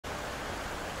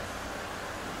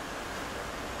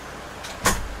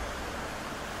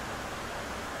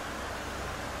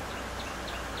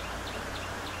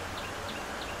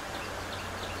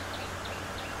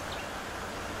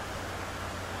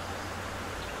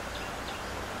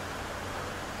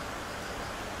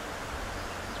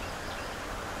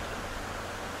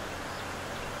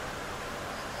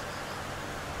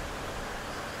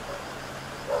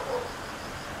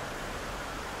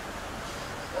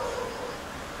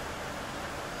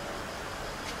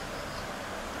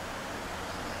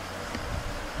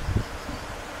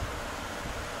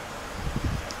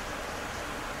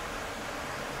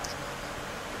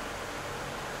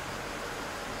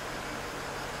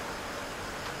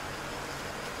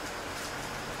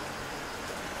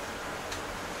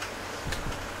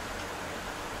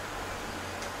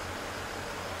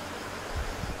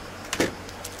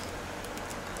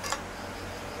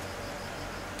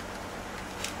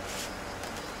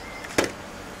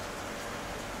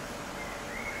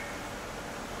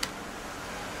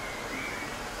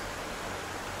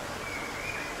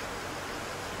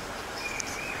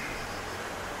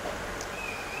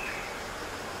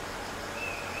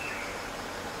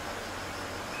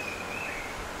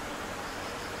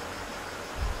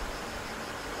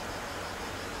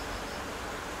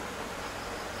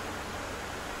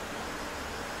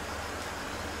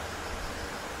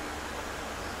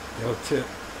Yo, tip.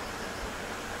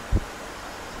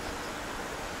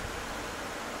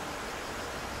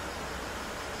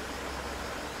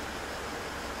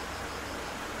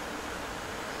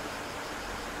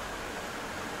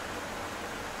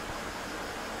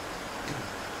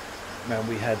 Man,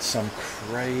 we had some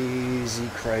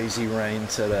crazy rain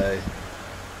today.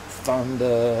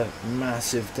 Thunder,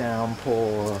 massive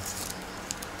downpour.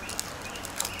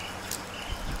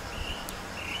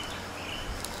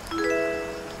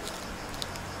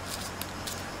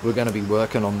 We're going to be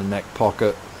working on the neck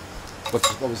pocket.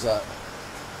 What was that?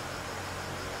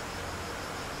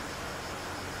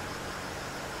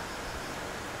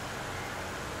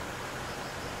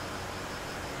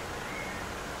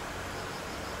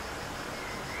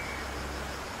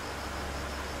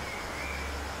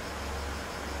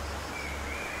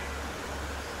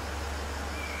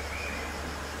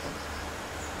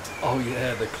 Oh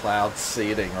yeah, the cloud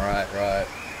seeding, right.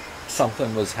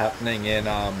 Something was happening in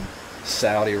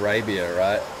Saudi Arabia,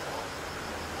 right?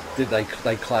 Did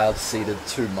they cloud seeded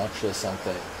too much or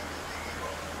something?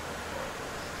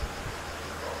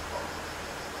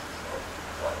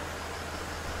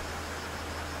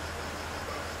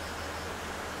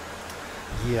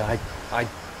 Yeah,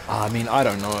 I mean, I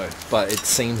don't know, but it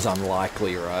seems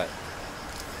unlikely, right?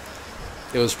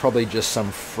 It was probably just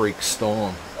some freak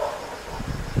storm.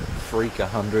 Freak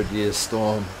 100-year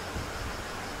storm.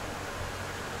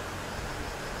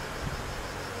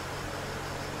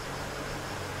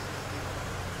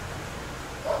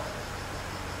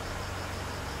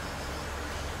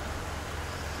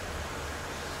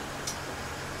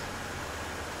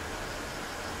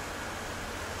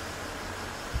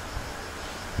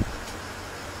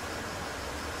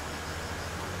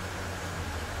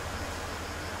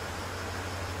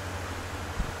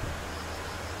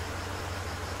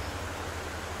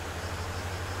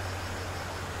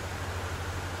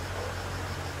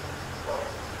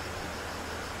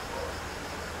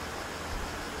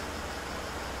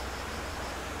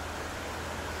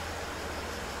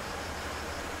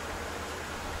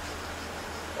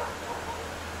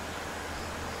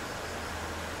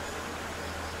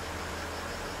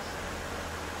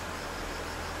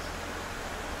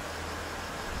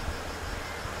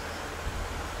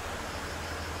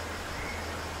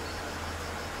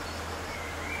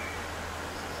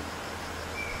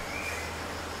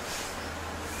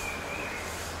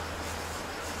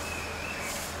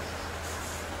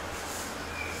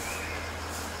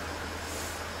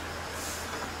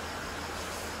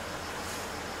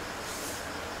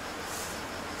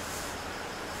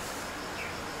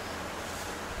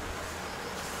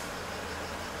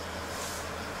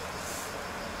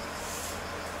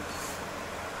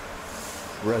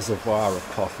 Reservoir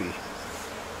of coffee.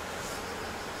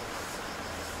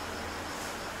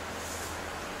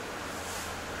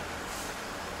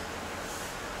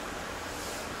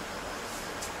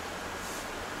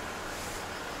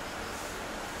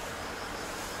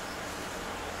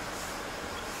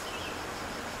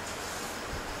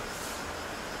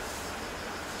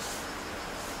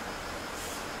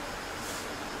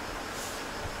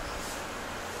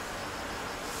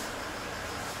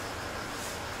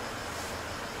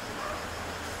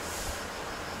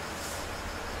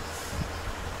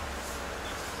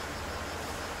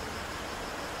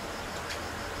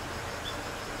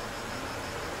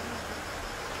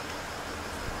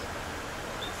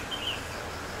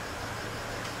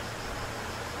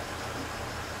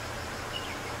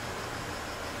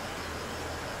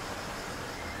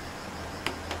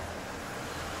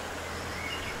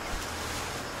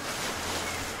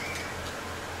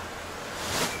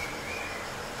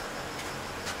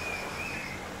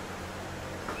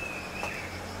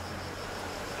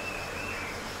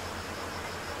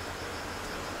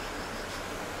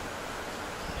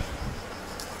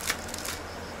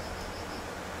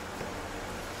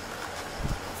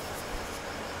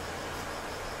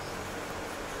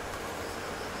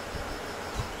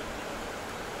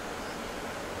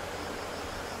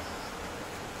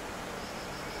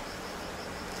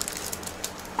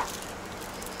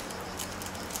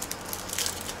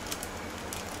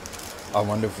 I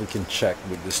wonder if we can check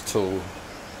with this tool.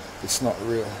 It's not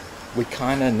real. We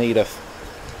kind of need a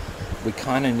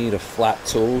flat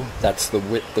tool that's the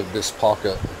width of this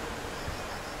pocket.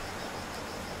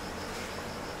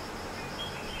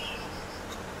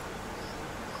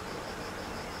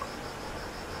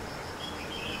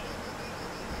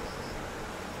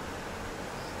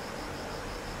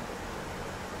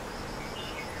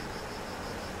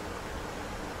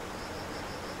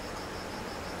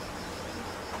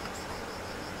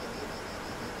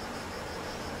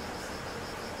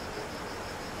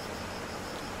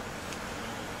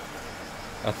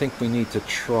 I think we need to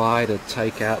try to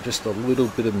take out just a little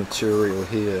bit of material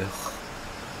here.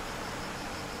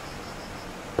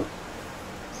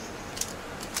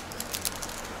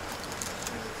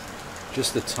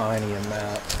 Just a tiny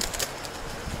amount.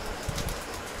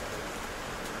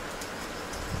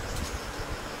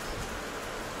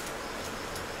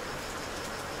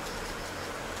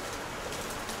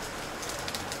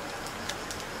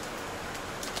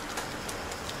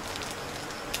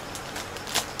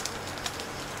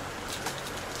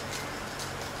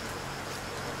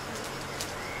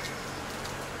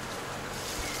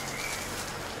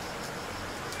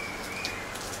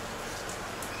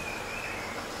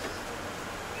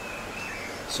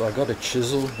 So I got a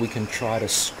chisel we can try to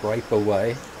scrape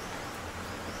away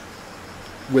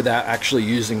without actually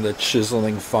using the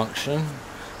chiseling function,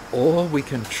 or we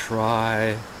can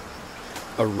try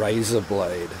a razor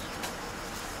blade.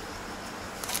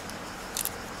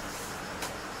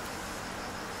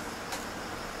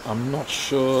 I'm not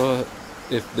sure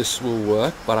if this will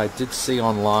work, but I did see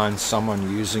online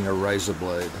someone using a razor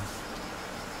blade.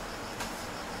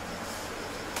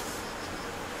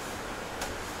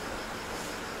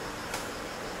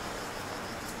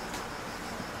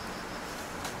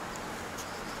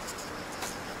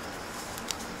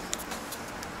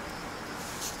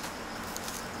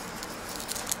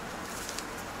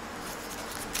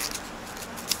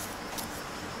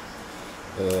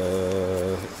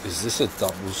 Is this a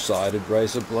double-sided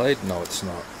razor blade? No, it's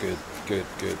not. Good, good,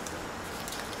 good.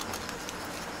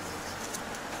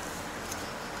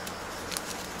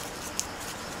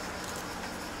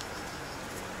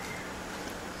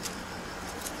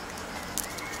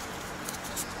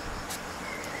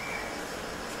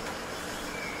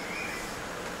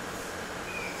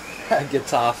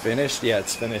 Guitar finished? Yeah,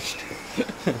 it's finished.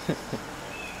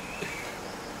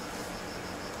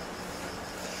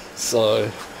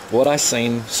 So what I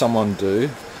seen someone do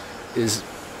is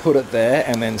put it there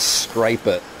and then scrape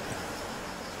it.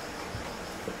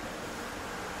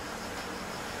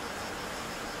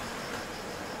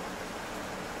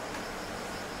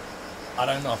 I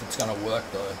don't know if it's going to work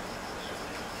though.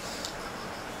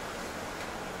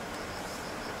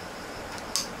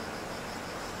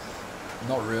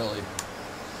 Not really.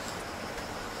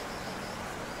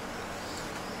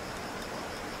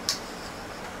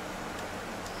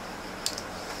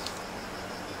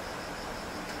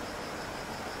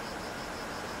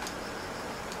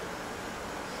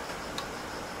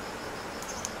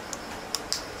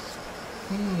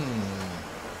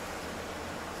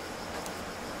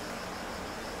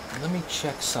 Let me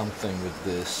check something with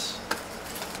this.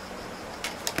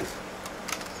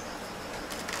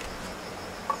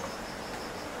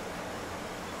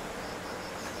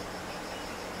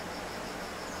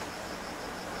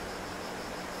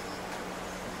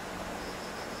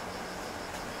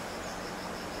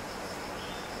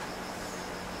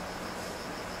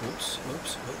 Oops,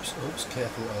 oops, oops, oops,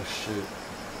 careful, oh shoot.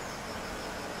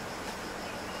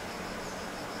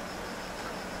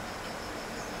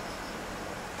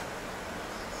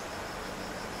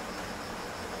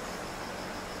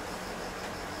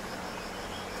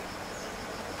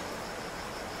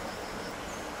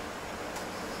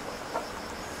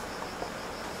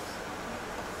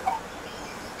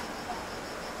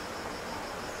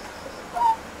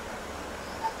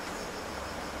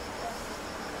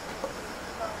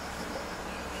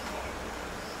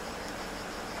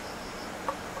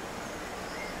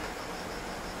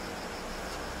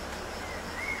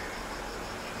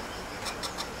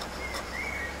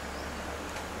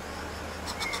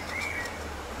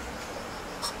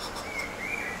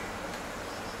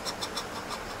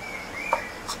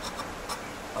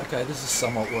 Okay, this is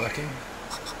somewhat working.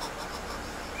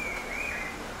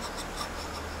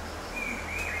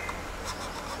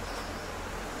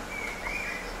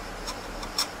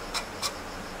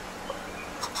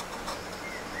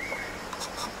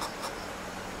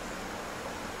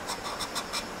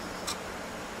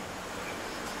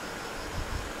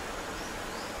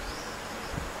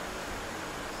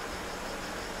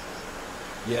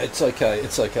 Yeah, it's okay,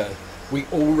 it's okay. We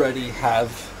already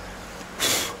have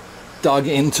dug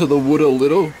into the wood a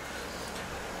little,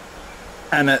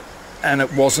 and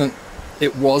it wasn't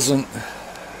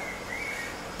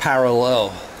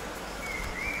parallel.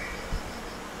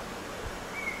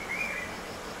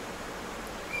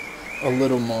 A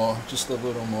little more, just a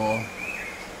little more.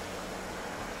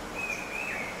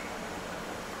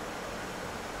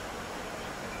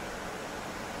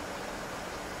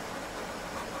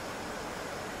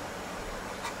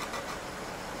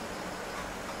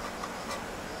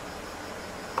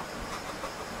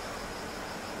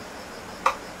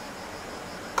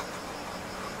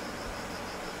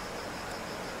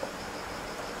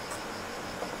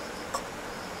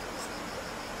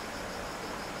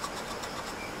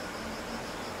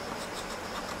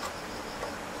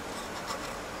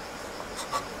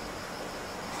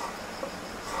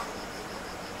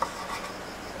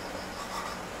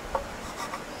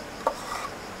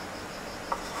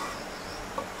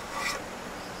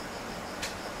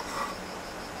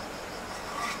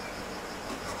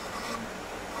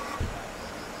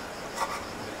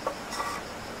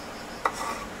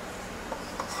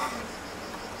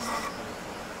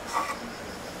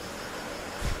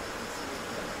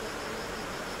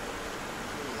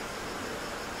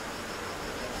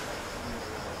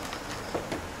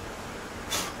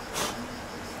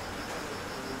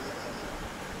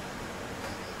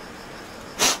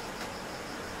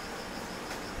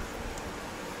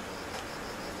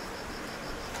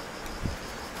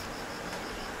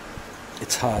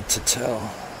 It's hard to tell.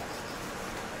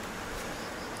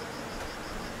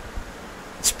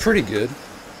 It's pretty good.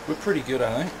 We're pretty good,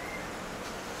 I think.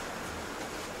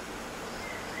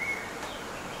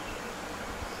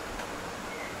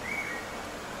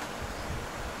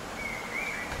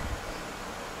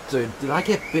 Dude, did I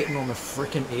get bitten on the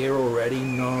frickin' ear already?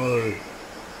 No.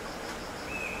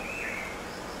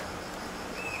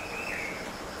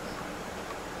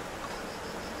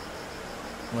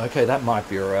 Okay, that might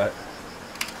be alright.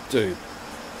 Dude,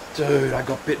 I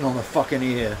got bitten on the fucking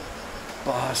ear.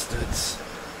 Bastards.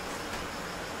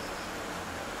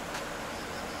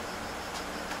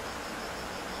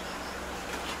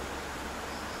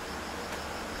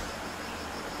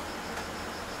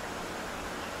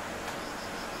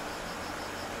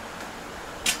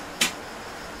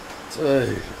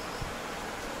 Dude,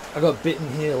 I got bitten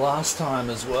here last time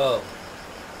as well.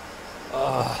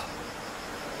 Ah.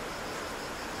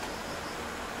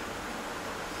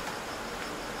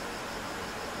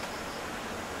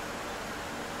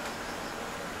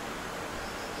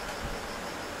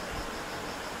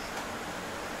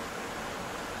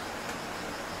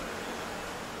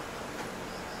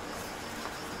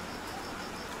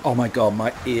 Oh my god,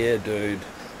 my ear, dude.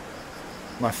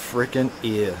 My freaking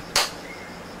ear.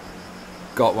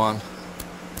 Got one.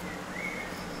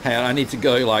 Hey, I need to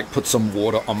go, like, put some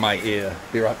water on my ear.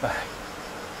 Be right back.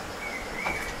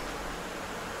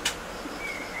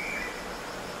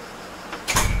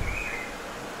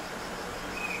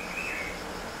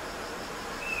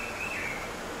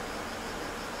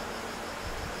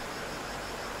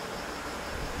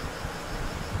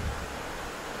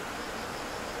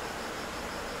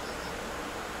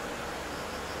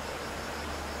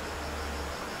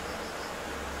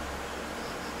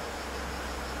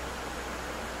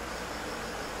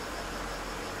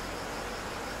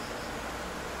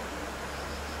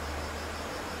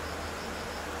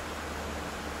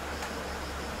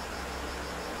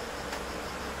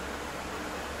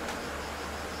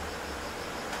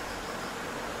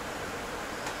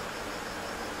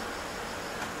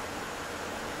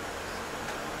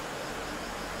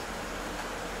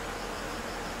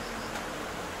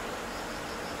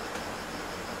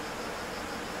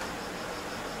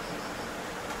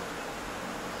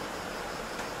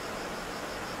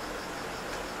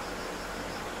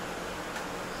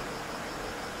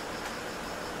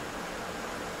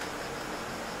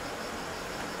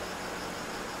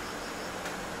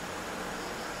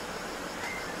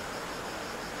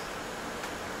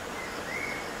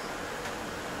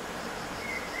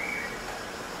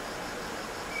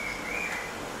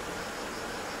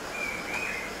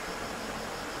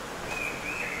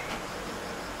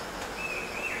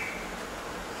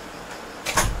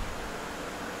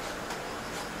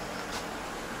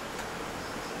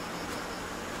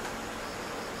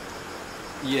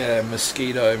 Yeah,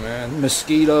 mosquito, man.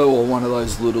 Mosquito or one of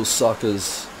those little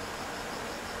suckers.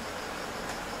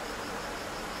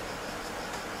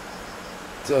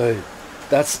 Dude,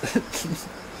 that's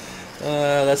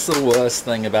that's the worst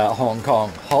thing about Hong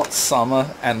Kong. Hot summer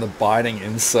and the biting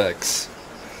insects.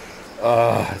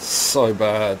 It's so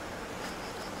bad.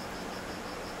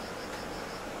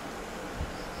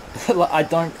 I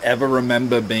don't ever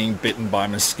remember being bitten by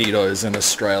mosquitoes in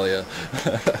Australia.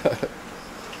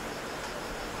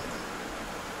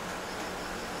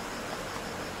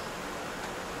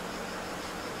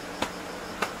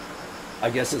 I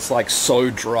guess it's like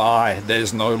so dry,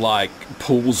 there's no like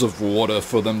pools of water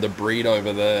for them to breed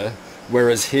over there.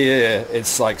 Whereas here,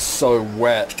 it's like so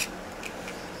wet,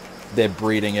 they're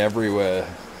breeding everywhere.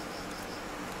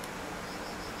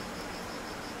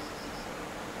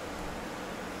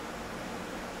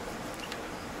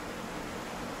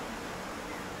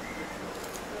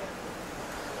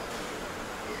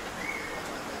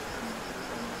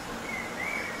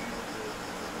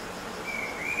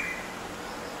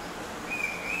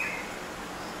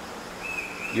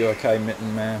 You okay,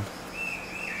 Mitten Man?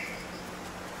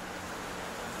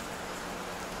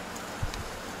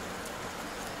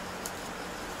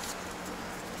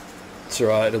 It's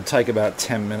alright, it'll take about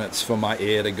 10 minutes for my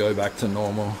ear to go back to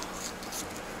normal.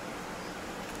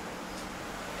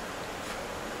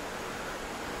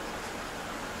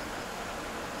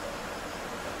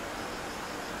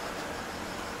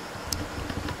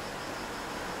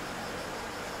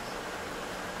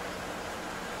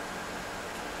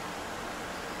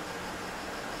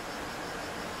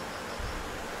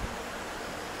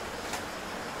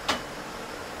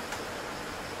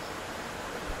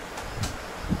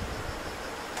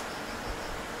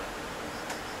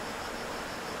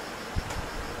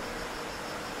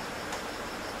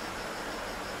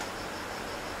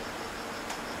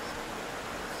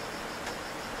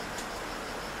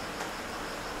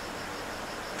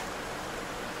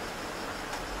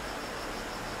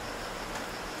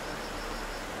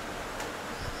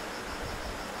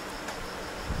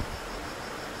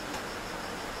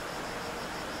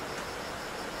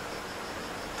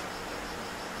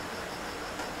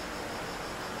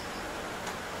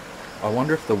 I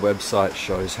wonder if the website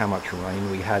shows how much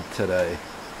rain we had today,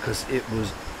 because it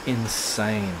was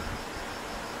insane.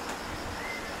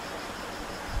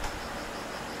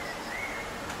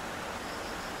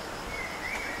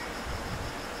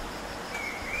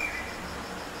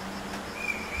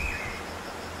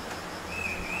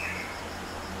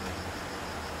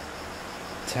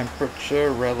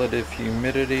 Temperature, relative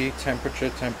humidity,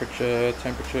 temperature.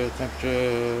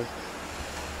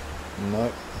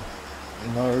 Nope.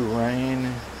 No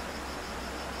rain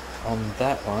on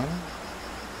that one.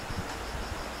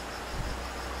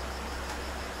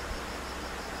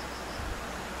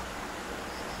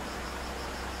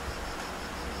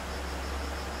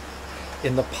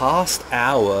 In the past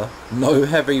hour, no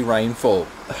heavy rainfall.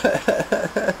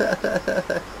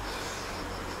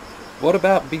 What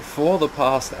about before the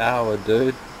past hour,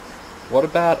 dude? What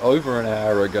about over an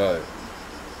hour ago?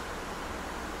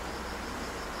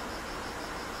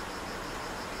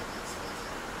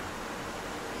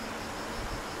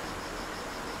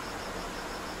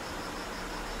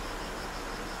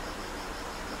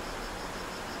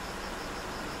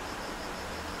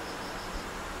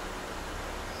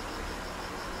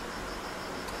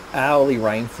 Hourly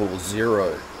rainfall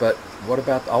 0, but what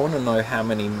about, I want to know how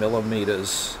many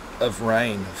millimeters of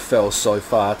rain fell so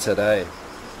far today.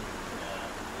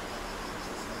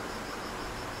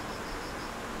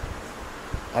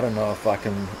 I don't know if I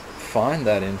can find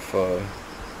that info.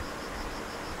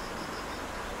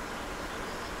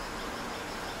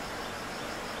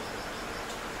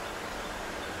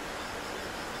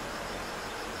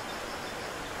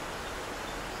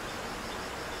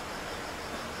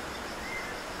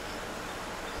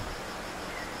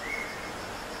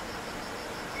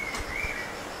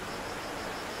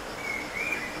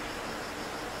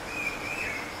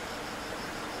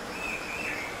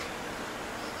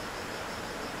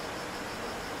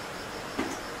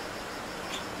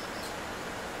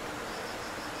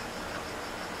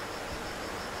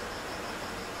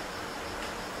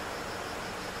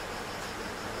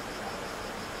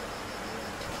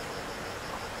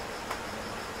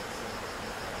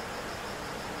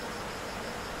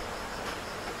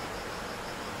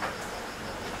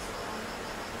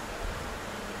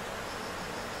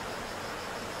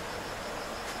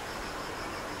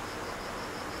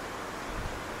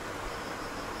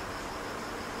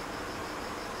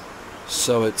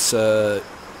 So it's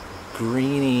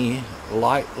greeny,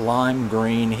 light lime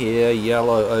green here,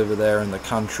 yellow over there in the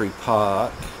country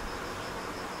park.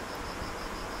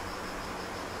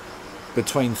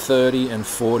 Between 30 and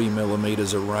 40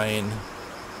 millimeters of rain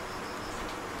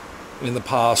in the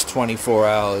past 24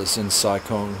 hours in Sai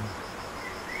Kung.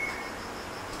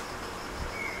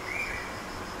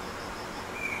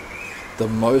 The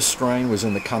most rain was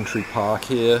in the country park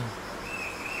here,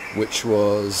 which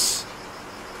was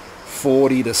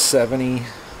 40 to 70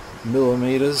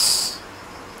 millimeters.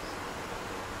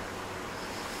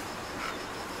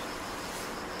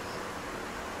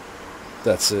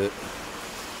 That's it.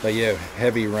 But yeah,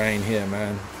 heavy rain here,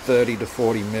 man. 30 to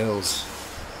 40 mils.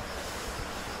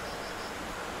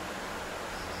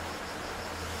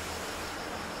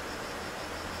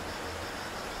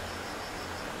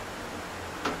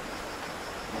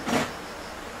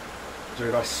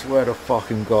 Dude, I swear to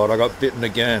fucking God, I got bitten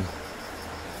again.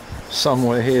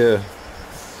 Somewhere here.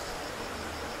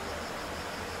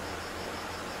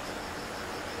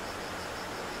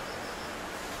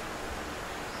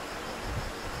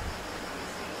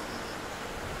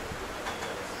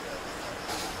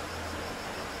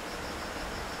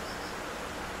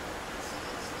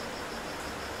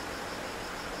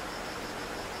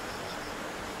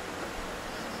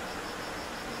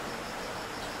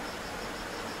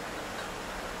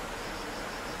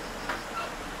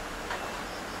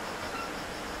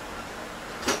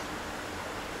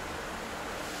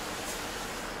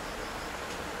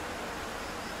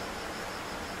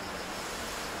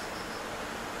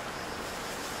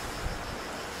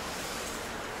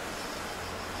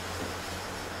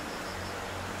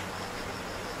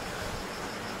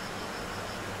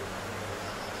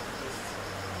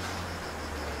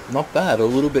 Not bad, a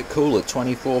little bit cooler,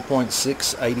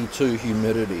 24.6, 82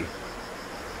 humidity.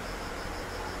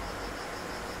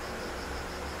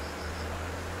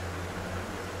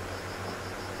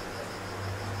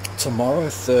 Tomorrow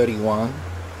 31,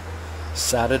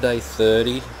 Saturday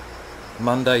 30,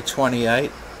 Monday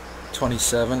 28,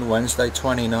 27, Wednesday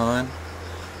 29.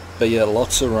 But yeah,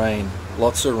 lots of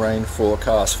rain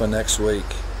forecast for next week.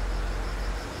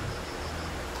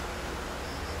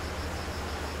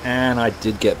 And I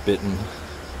did get bitten.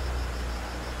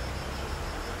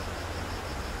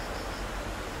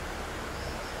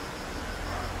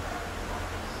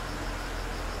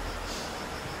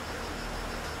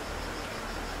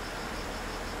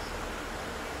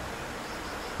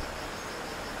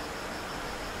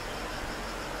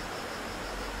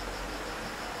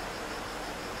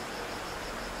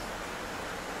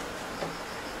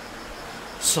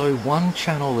 So one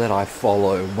channel that I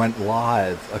follow went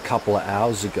live a couple of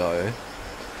hours ago,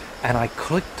 and I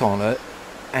clicked on it,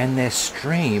 and their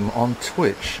stream on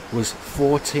Twitch was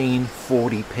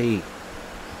 1440p.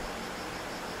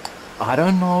 I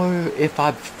don't know if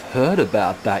I've heard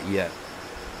about that yet.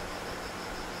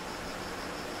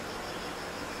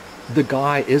 The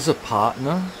guy is a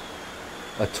partner,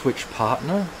 a Twitch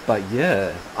partner, but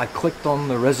yeah, I clicked on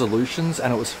the resolutions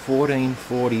and it was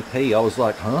 1440p. I was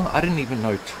like, huh? I didn't even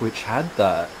know Twitch had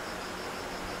that.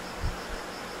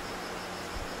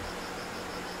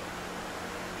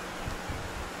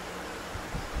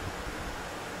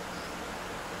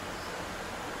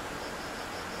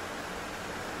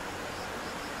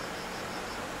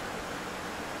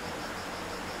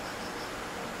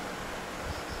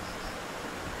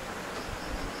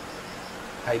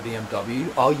 Hey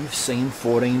BMW, oh, you've seen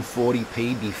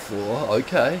 1440p before?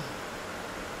 Okay.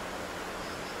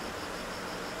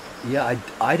 Yeah,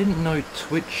 I didn't know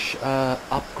Twitch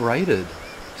upgraded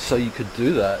so you could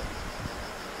do that.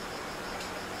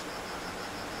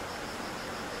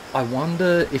 I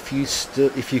wonder if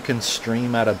you can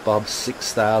stream at above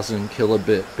 6,000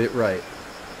 kilobit bitrate.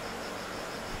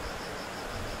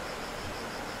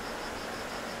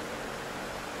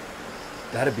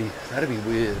 That'd be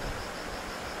weird.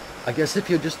 I guess if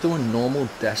you're just doing normal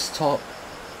desktop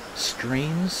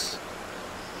streams,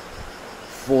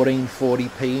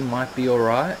 1440p might be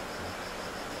alright.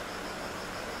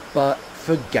 But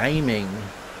for gaming,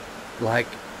 like,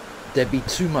 there'd be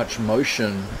too much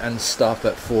motion and stuff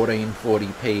at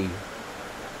 1440p.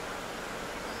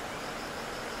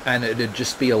 And it'd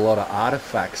just be a lot of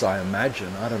artifacts, I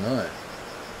imagine. I don't know.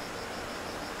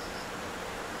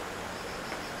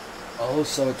 Oh,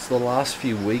 so it's the last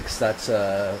few weeks that's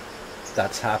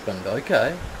happened.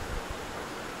 Okay.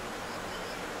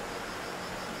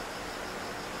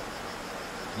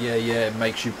 Yeah, it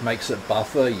makes it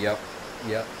buffer. Yep.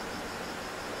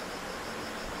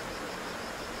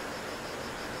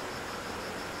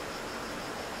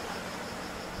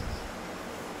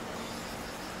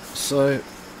 So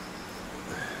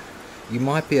you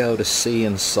might be able to see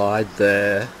inside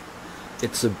there.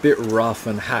 It's a bit rough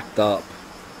and hacked up.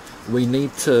 We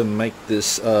need to make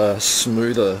this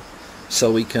smoother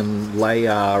so we can lay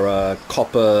our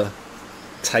copper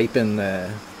tape in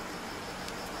there.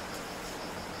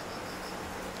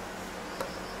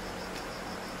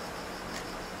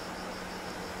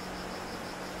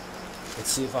 Let's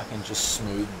see if I can just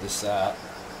smooth this out.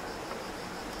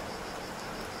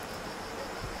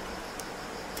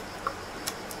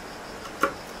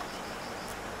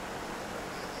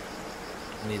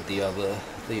 Need the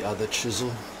other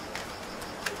chisel.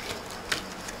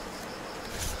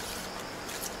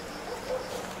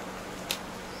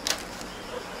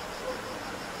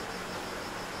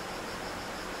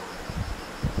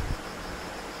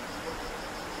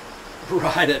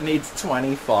 Right, it needs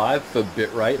 25 for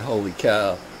bitrate. Holy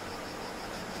cow.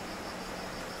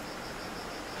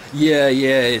 Yeah,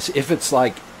 if it's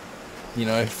like, you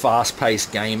know,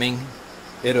 fast-paced gaming,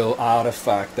 it'll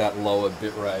artifact that lower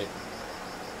bitrate.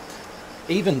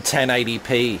 Even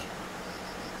 1080p,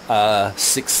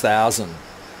 6000,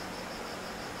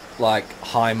 like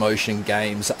high motion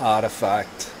games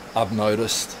artifact, I've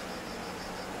noticed.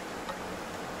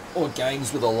 Or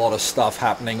games with a lot of stuff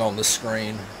happening on the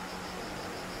screen.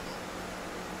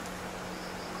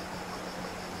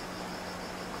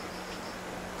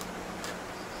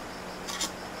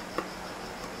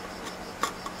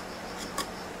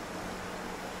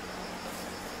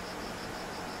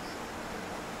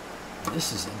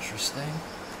 This is interesting.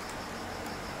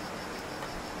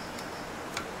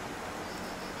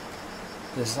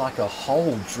 There's like a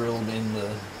hole drilled in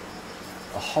there.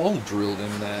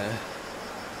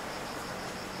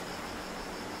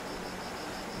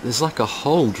 There's like a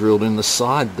hole drilled in the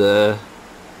side there.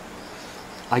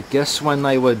 I guess when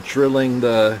they were drilling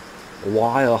the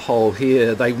wire hole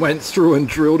here, they went through and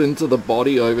drilled into the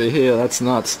body over here. That's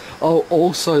nuts. Oh,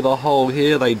 also the hole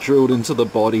here, they drilled into the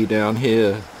body down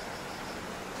here.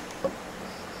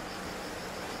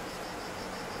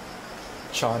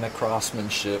 China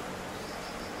craftsmanship,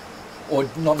 or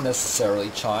not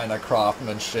necessarily China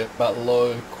craftsmanship, but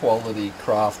low quality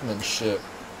craftsmanship.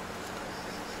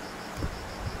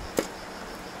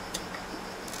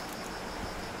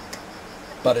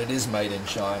 But it is made in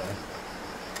China.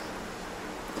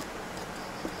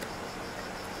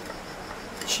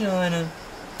 China.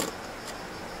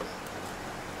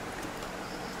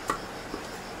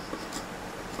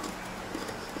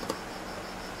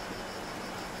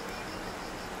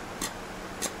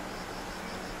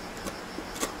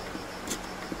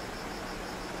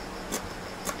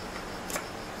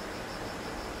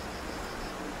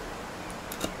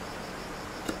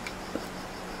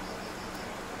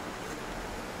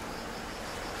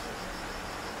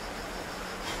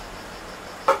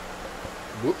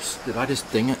 Did I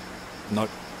just ding it? Nope.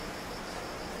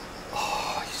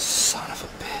 Oh, you son of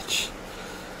a bitch.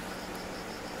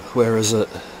 Where is it?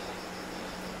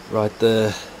 Right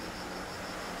there.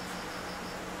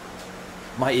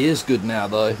 My ear's good now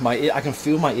though. My ear, I can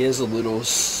feel my ears a little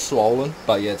swollen,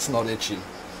 but yeah, it's not itchy.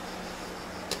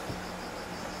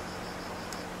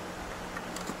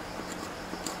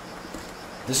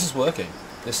 This is working.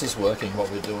 This is working what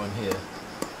we're doing here.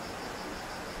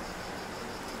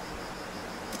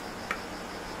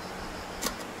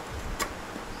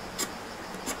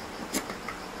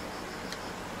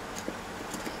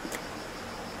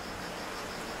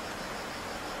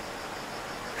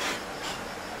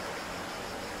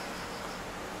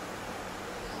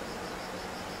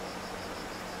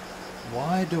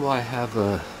 Why do I have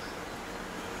a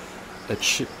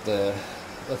chip there?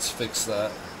 Let's fix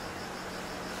that.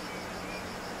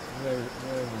 Where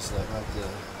was that? Right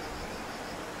there.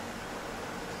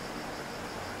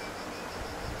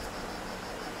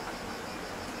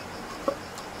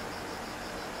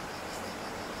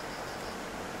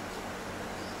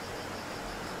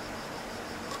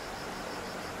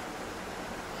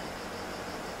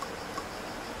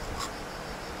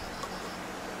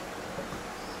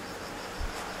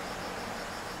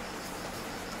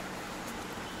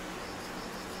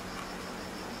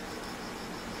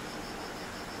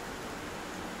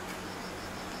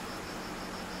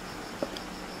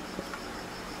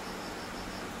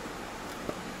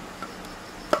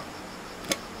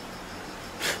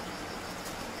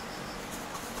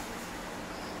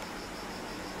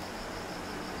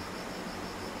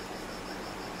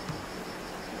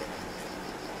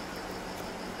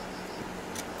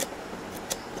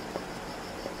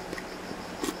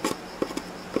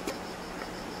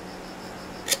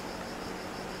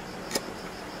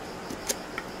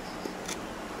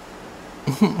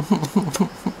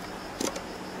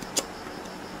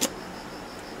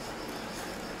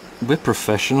 We're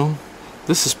professional.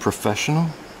 This is professional.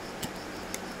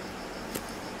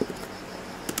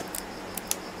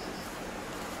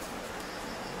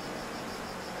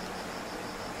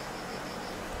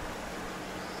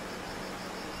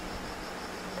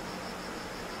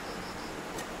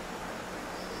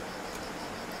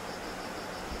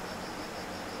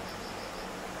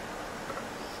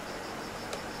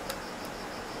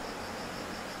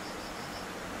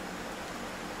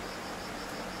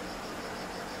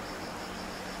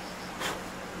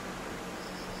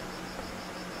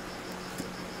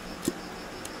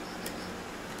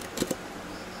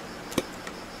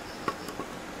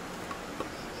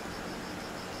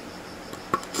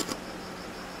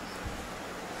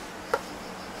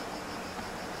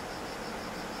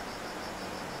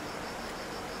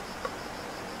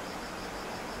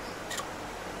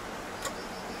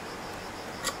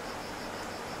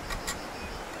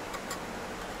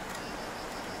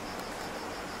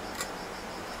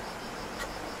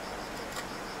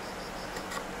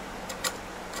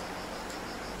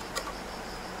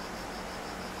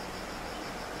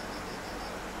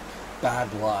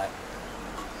 Bad light.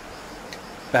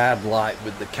 Bad light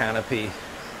with the canopy,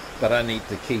 but I need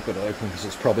to keep it open because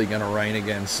it's probably going to rain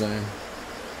again soon.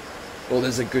 Well,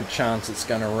 there's a good chance it's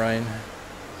going to rain.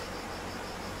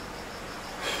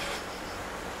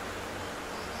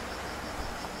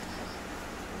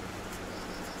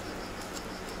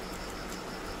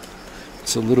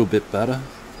 It's a little bit better.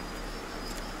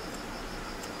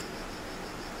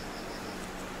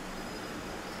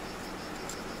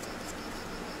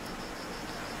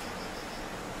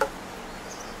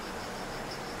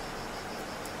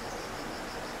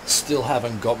 Still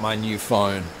haven't got my new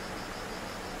phone.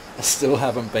 I still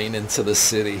haven't been into the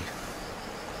city.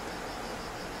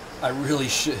 I really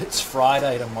should. It's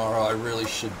Friday tomorrow. I really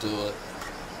should do it.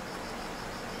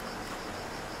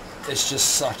 It's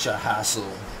just such a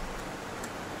hassle.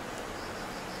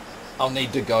 I'll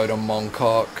need to go to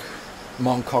Mongkok.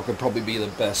 Mongkok would probably be the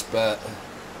best bet.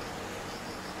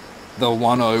 The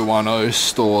 1010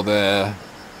 store there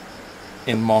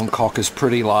in Mongkok is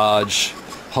pretty large.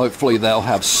 Hopefully they'll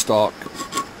have stock.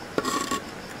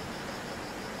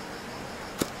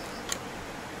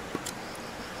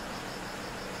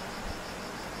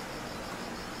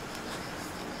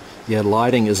 Yeah,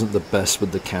 lighting isn't the best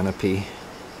with the canopy.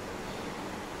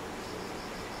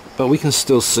 But we can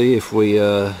still see if we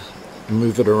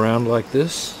move it around like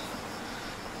this.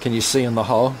 Can you see in the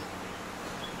hole?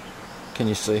 Can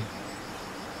you see?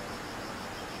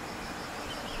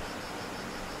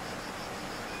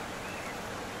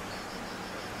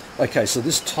 Okay, so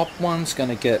this top one's going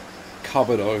to get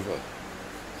covered over.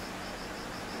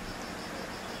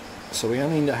 So we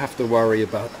only have to worry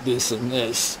about this and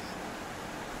this.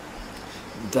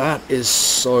 That is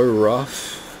so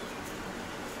rough.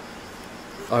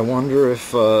 I wonder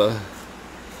if the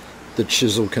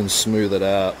chisel can smooth it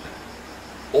out.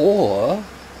 Or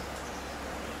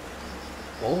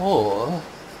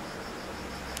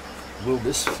will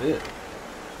this fit?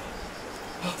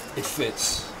 It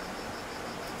fits.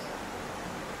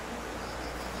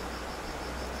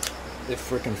 It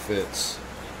frickin' fits.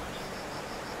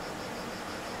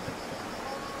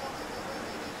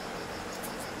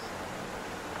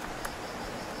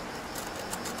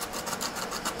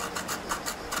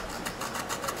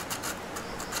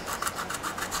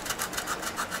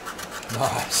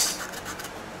 Nice.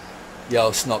 Yo,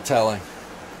 it's not telling.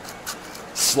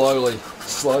 Slowly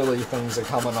things are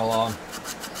coming along.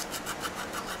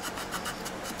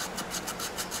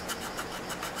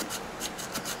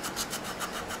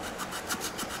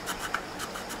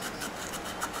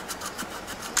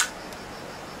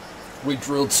 We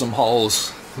drilled some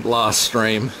holes last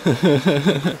stream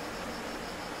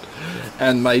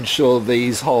and made sure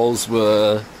these holes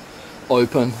were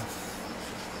open.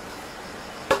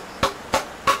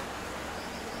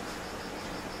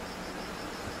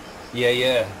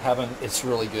 Yeah, it's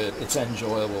really good. It's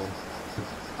enjoyable.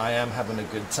 I am having a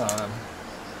good time.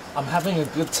 I'm having a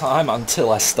good time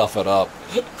until I stuff it up.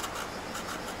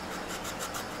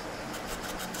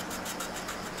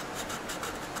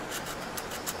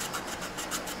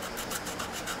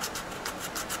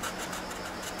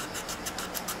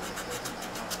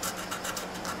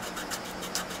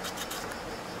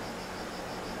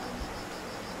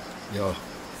 Yo,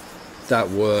 that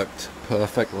worked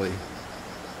perfectly.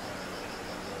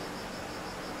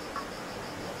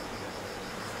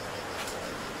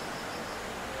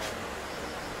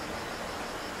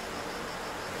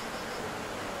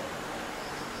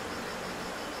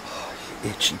 Oh, you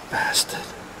itchy bastard.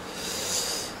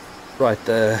 Right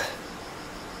there.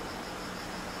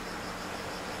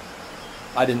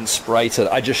 I didn't spray it.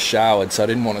 I just showered, so I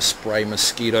didn't want to spray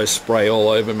mosquito spray all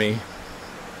over me.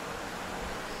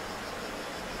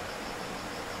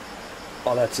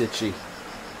 Oh, that's itchy.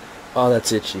 Oh,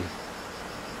 that's itchy.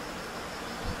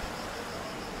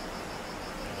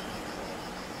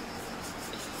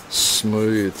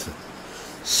 Smooth.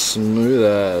 Smooth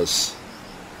as.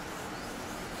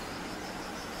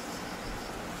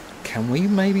 Can we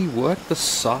maybe work the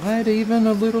side even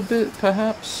a little bit,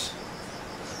 perhaps?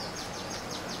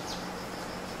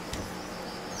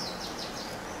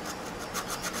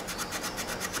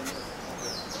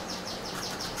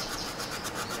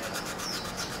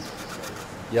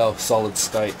 Yo, solid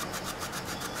state.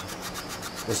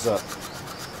 What's up?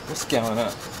 What's going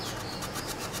on?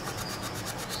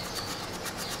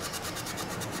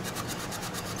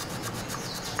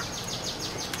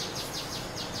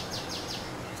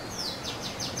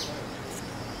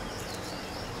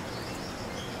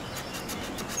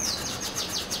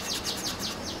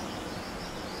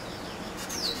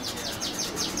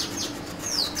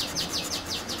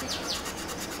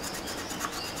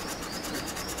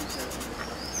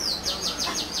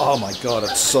 Oh my god,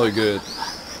 it's so good.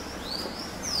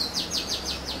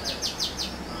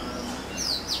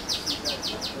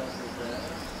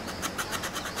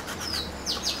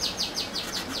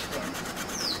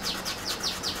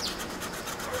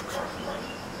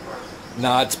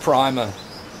 Nah, it's primer.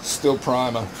 Still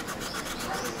primer.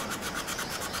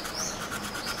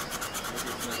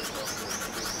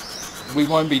 We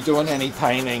won't be doing any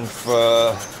painting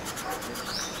for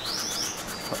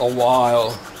a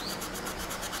while.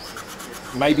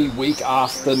 Maybe week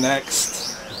after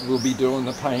next we'll be doing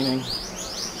the painting.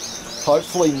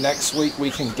 Hopefully next week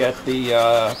we can get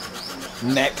the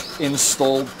neck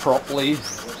installed properly.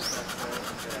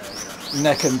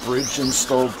 Neck and bridge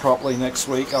installed properly next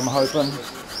week, I'm hoping.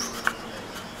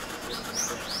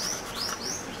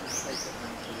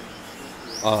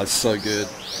 Oh, it's so good.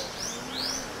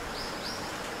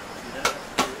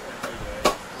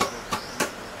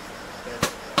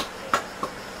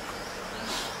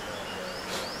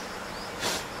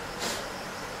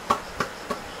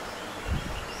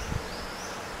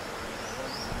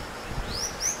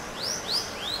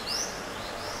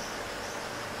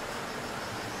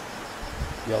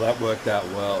 Yeah, that worked out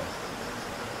well.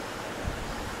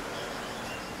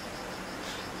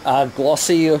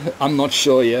 Glossy, I'm not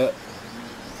sure yet.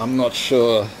 I'm not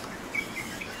sure.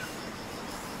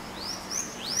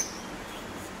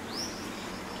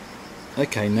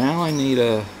 Okay, now I need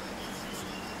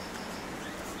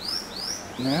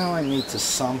to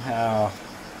somehow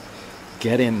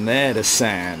get in there to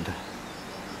sand.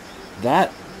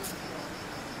 That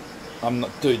I'm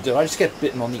not, dude, did I just get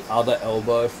bitten on the other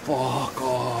elbow? Fuck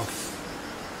off.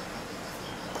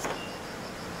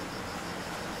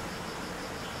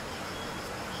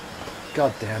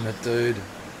 God damn it, dude.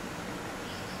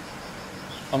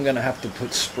 I'm gonna have to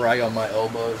put spray on my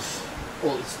elbows.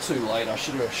 Well, it's too late. I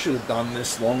should have done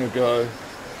this long ago.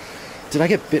 Did I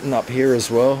get bitten up here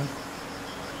as well?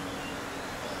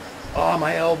 Oh,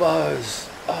 my elbows.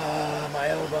 Oh, my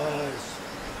elbows.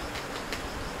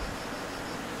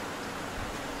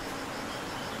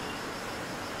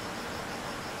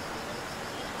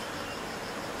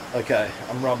 Okay,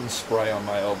 I'm rubbing spray on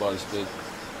my elbows, dude.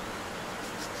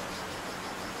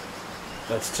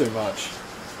 That's too much.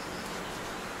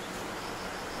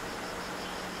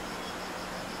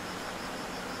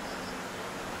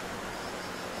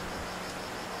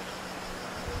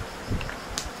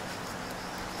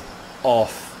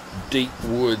 Off deep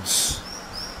woods.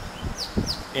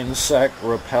 Insect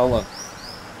repellent.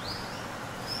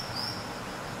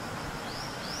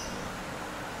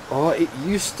 Oh, it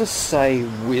used to say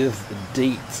with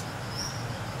DEET.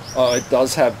 Oh, it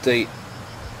does have DEET.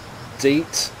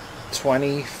 DEET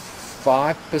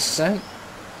 25%.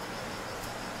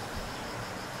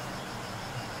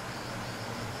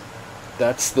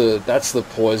 That's the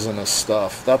poisonous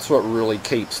stuff. That's what really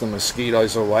keeps the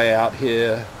mosquitoes away out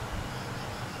here.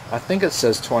 I think it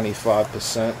says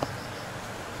 25%.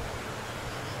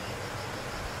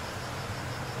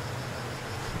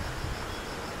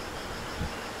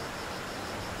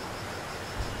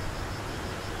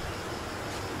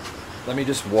 Let me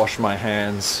just wash my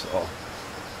hands. Oh.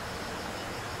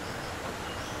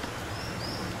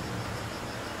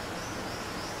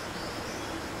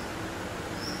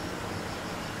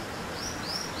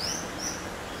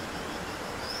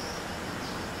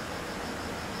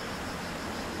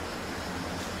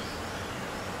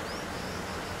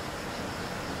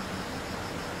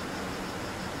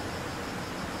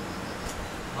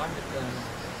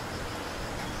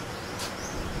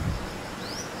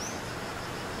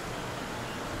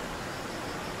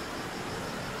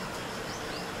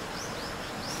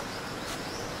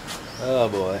 Oh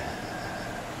boy.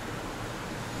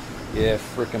 Yeah,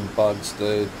 freaking bugs,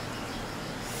 dude.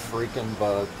 Freaking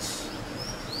bugs.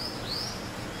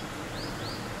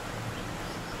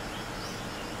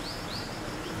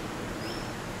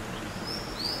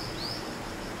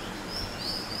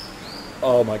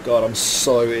 Oh my god, I'm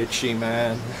so itchy,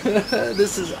 man.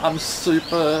 I'm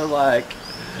super, like,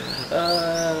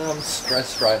 I'm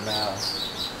stressed right now.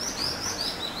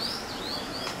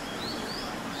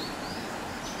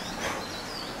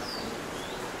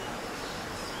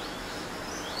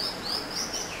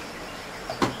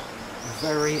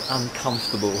 Very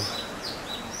uncomfortable.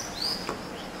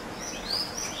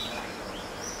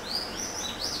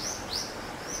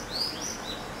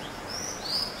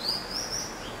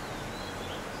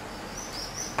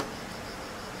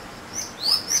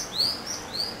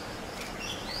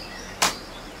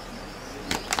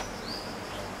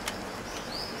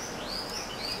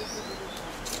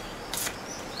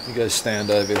 You go stand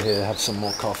over here, have some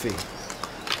more coffee.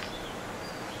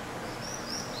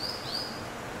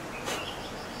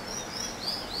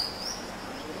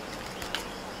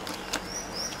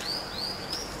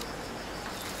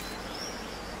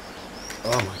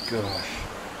 Oh my gosh.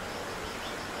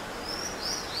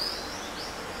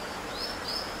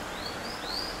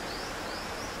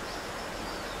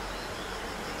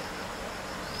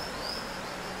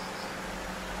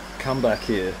 Come back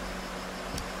here.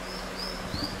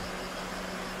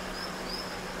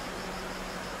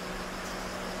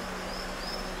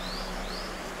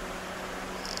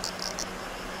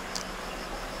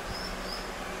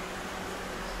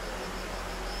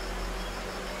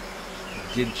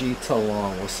 Gidji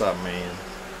Talong, what's that mean?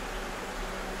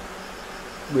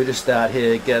 We're just out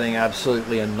here getting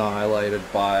absolutely annihilated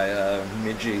by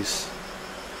midgies.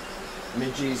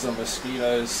 Midgies or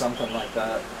mosquitoes, something like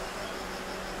that.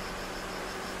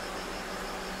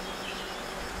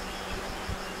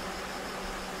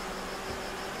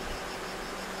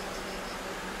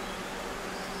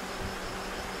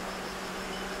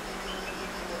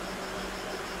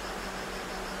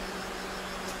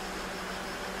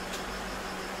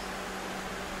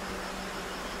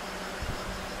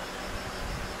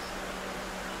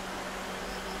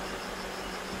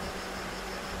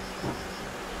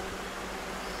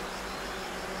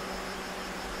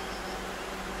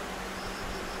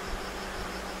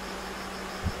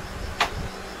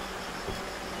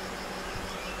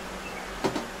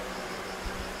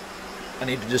 I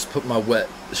need to just put my wet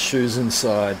shoes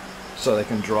inside so they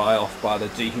can dry off by the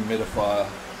dehumidifier.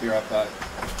 Be right back.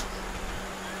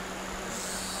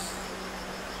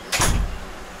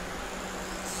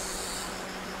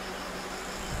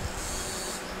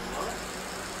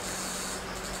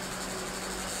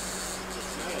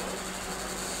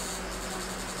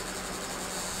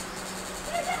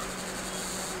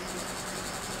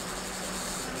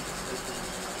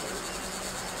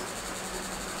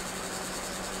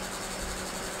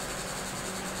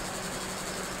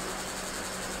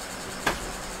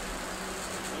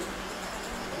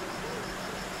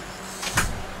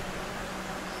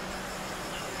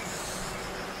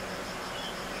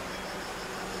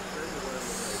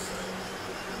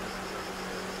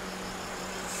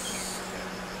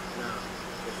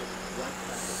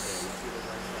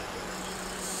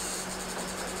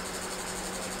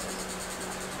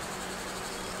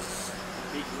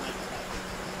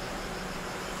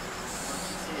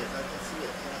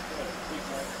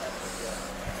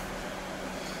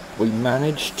 We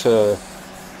managed to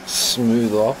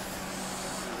smooth off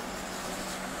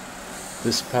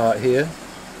this part here.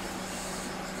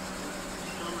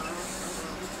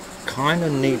 Kind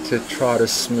of need to try to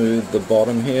smooth the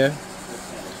bottom here.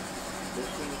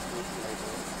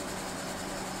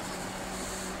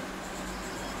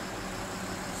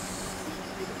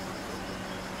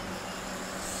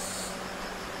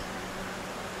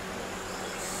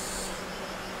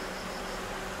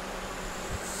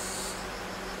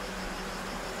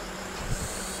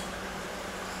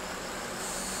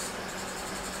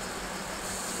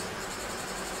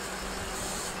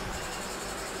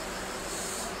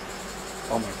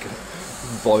 Oh my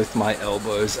god, both my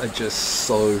elbows are just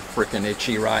so freaking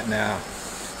itchy right now.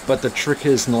 But the trick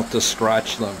is not to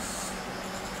scratch them.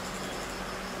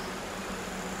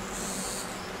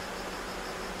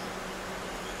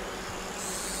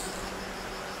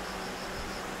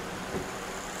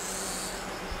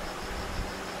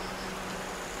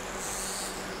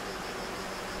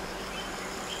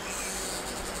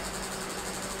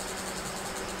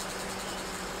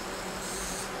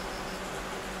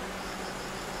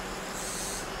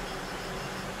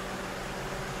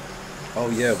 Oh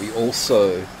yeah, we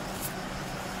also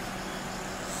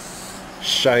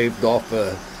shaved off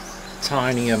a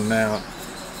tiny amount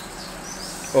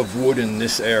of wood in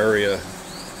this area.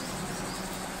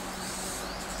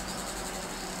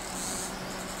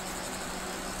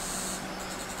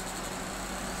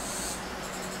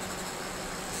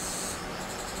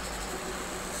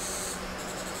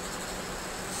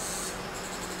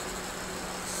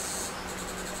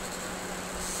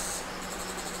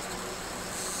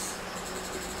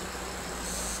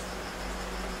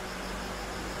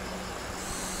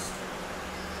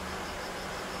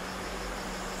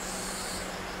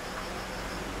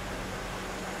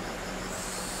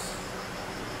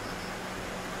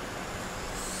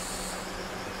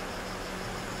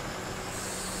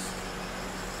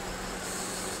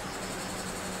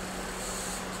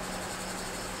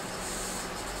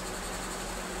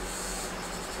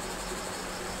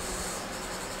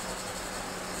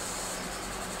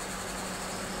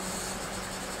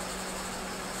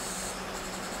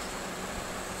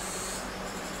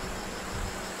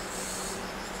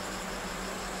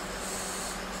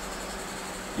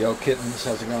 Yo kittens,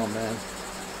 how's it going, man?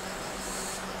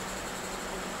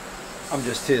 I'm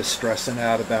just here stressing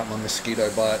out about my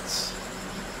mosquito bites.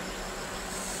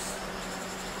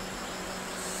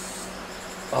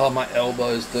 Oh, my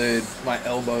elbows, dude. My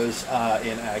elbows are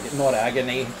in agony. Not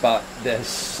agony, but they're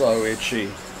so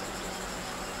itchy.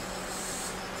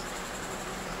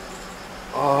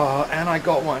 Oh, and I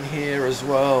got one here as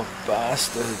well,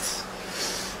 bastards.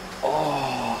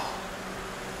 Oh.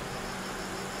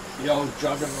 Yo,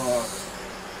 Juggernaut.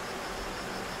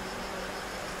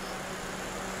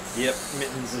 Yep,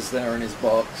 Mittens is there in his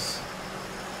box.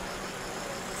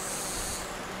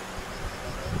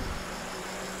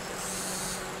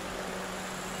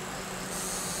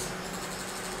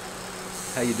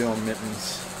 How you doing,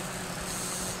 Mittens?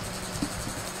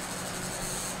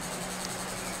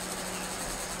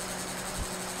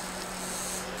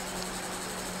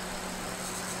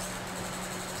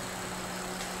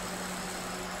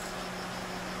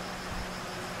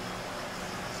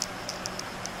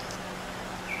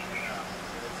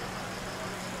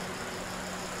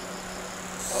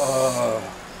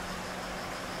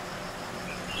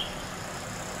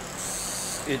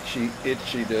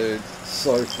 Itchy, dude.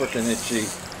 So freaking itchy.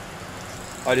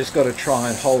 I just got to try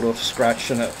and hold off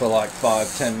scratching it for like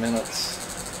 5-10 minutes.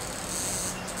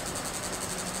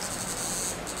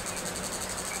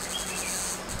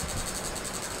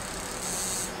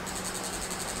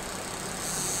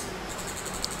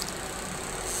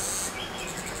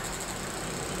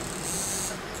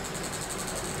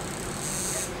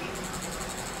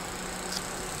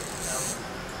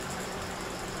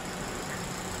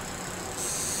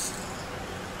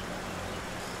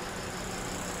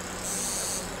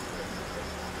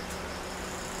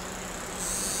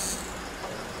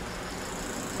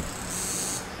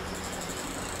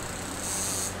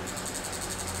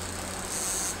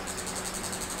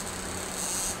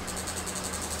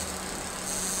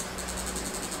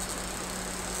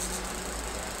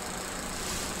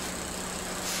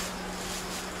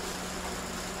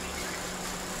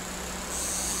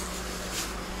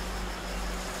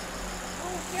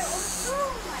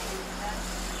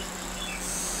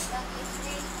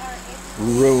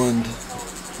 Ruined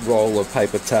roll of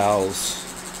paper towels.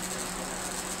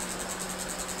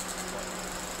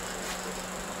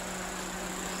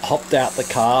 hopped out the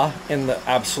car in the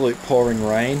absolute pouring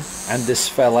rain, and this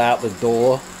fell out the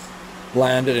door,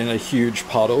 landed in a huge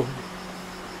puddle.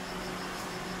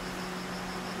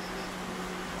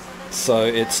 So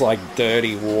it's like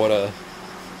dirty water.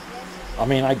 I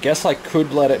mean, I guess I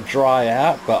could let it dry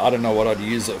out, but I don't know what I'd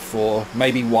use it for.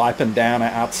 Maybe wiping down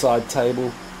an outside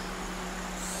table.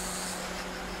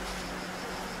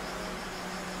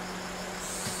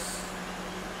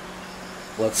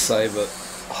 Let's save it.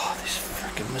 Oh, these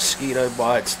freaking mosquito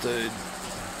bites, dude.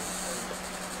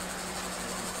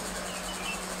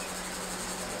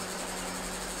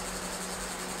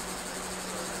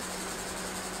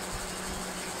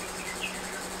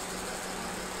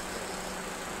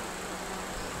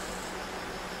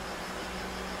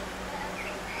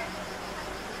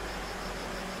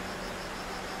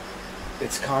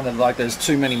 It's kind of like there's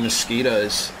too many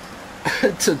mosquitoes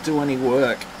to do any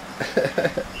work.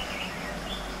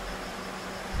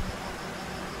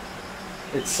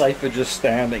 It's safer just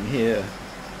standing here.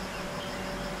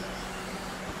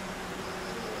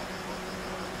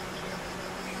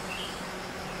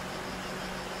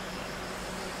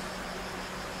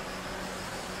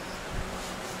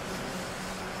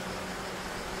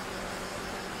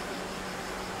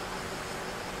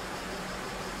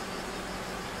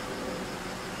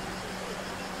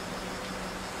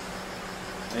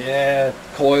 Yeah,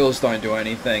 coils don't do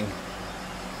anything.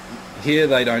 Here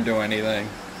they don't do anything.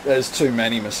 There's too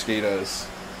many mosquitoes.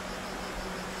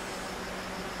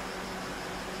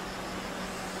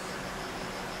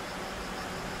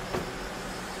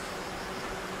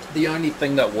 The only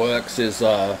thing that works is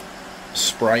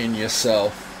spraying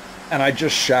yourself. And I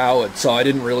just showered, so I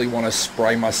didn't really want to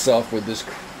spray myself with this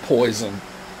poison.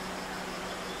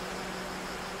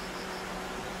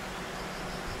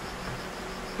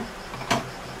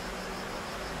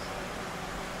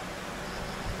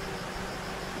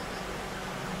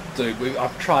 Dude,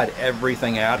 I've tried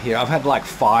everything out here. I've had like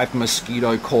 5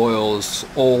 mosquito coils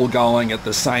all going at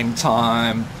the same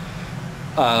time.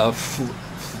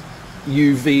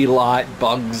 UV light,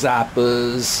 bug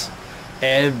zappers.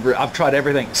 I've tried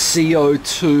everything.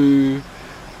 CO2,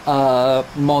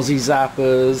 mozzie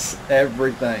zappers,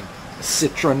 everything.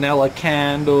 Citronella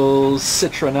candles,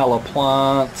 citronella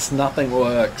plants. Nothing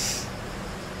works.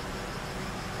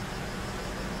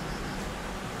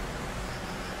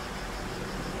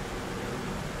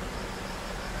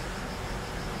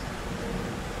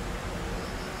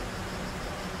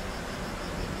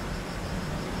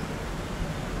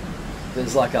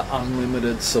 There's like an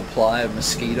unlimited supply of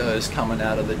mosquitoes coming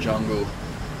out of the jungle.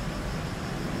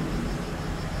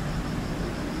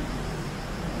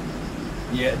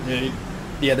 Yeah, dude.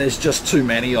 Yeah, there's just too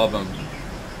many of them.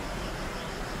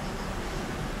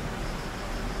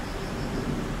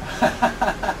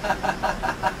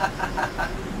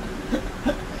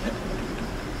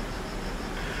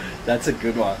 That's a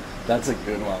good one. That's a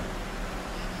good one.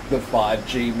 The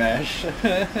 5G mesh.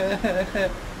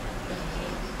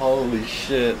 Holy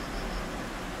shit.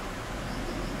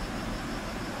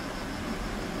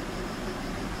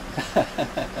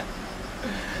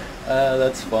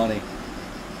 That's funny.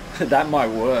 That might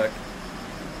work.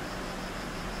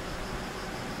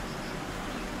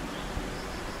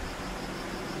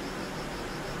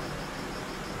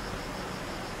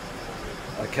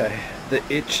 Okay, the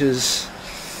itch is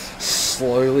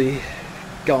slowly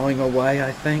going away,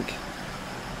 I think.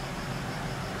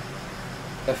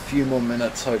 A few more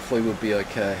minutes hopefully we'll be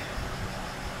okay.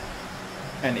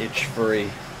 And itch free.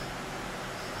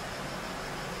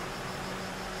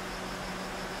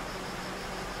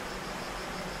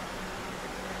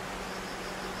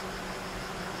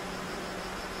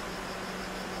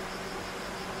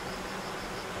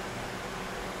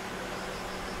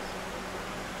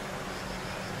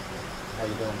 How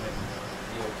you doing, Mitten?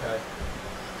 You okay?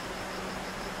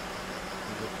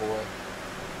 You good boy?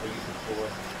 Are you good boy?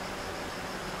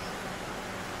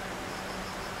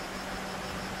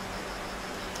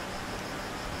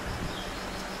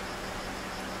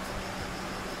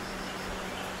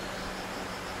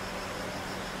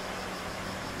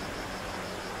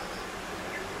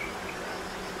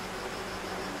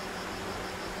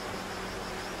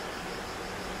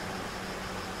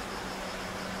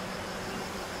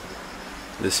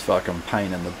 This fucking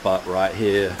pain in the butt right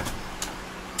here.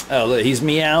 Oh look, he's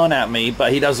meowing at me,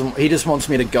 but he just wants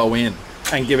me to go in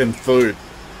and give him food.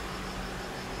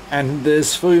 And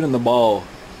there's food in the bowl.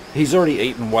 He's already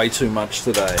eaten way too much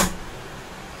today.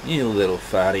 You little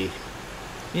fatty.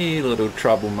 You little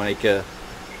troublemaker.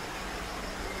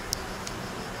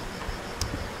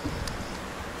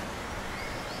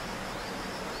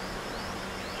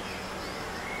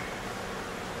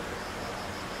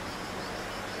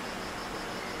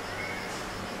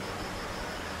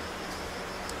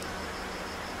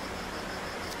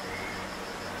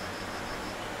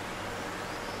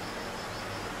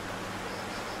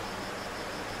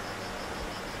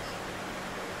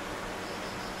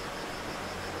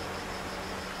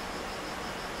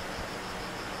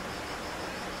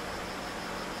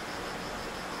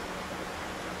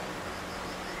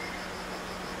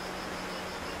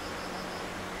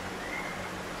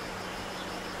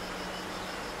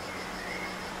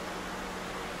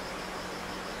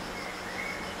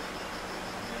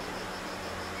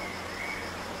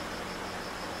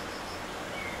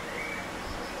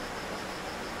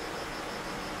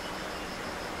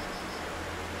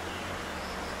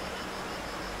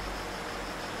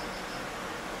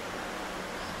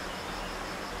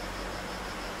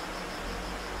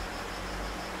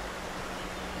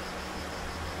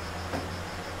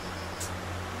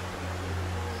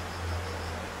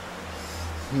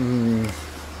 I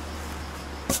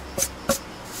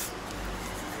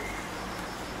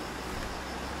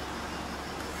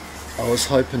was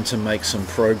hoping to make some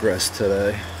progress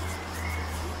today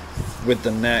with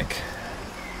the neck,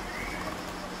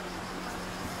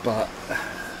 but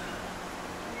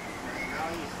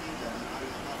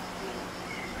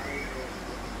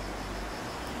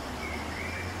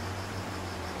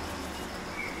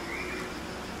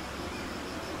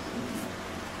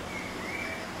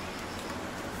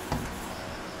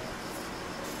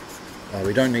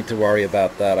we don't need to worry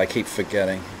about that. I keep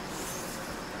forgetting.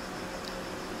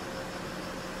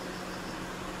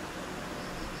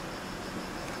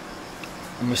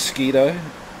 A mosquito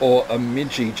or a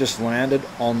midgie just landed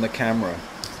on the camera.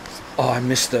 Oh, I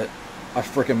missed it. I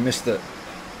freaking missed it.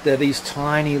 They're these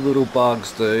tiny little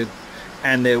bugs, dude,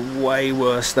 and they're way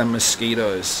worse than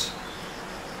mosquitoes.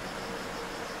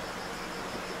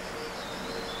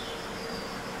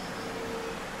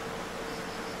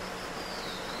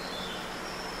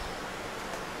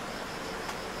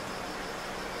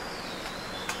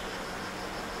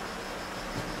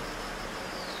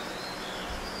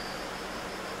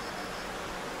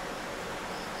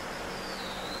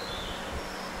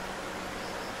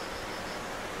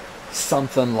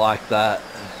 Something like that.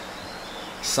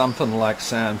 Something like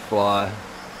sandfly.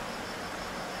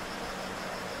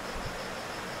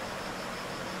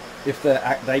 If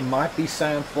they might be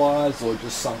sandflies or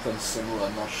just something similar,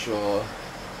 I'm not sure.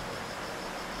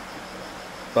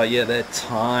 But yeah, they're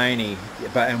tiny,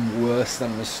 and worse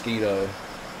than mosquito.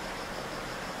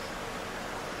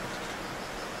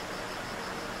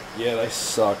 Yeah, they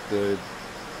suck, dude.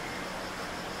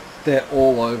 They're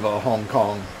all over Hong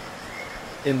Kong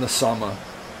in the summer.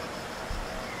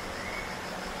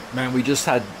 Man, we just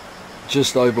had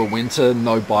just over winter,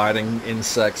 no biting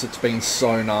insects. It's been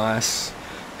so nice.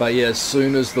 But yeah, as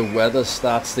soon as the weather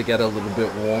starts to get a little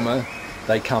bit warmer,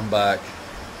 they come back.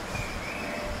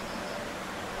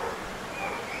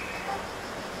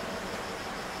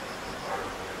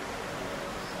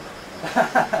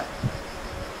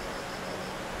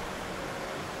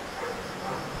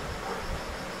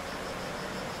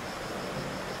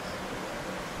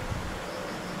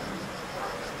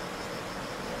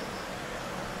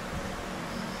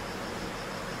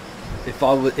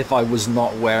 If I was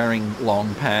not wearing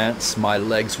long pants, my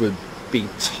legs would be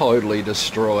totally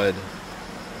destroyed.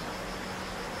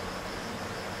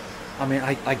 I mean,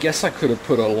 I guess I could have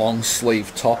put a long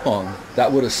sleeve top on.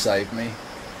 That would have saved me.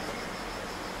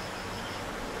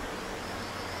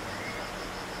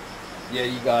 Yeah,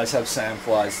 you guys have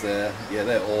sandflies there. Yeah,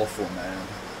 they're awful, man.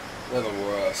 They're the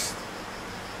worst.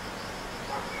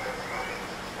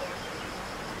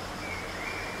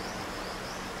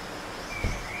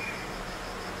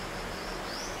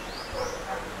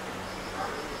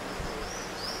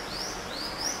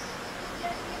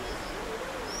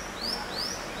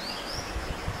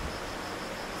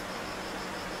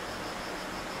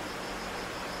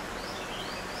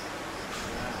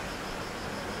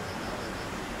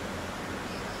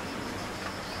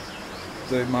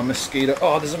 Dude, my mosquito.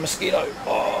 Oh, there's a mosquito.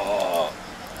 Oh,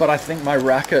 but I think my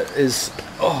racket is.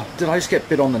 Oh, did I just get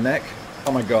bit on the neck?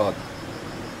 Oh my god.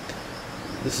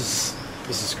 This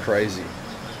is crazy.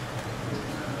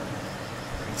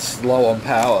 It's low on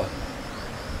power.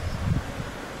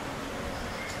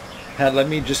 Let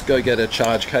me just go get a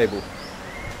charge cable.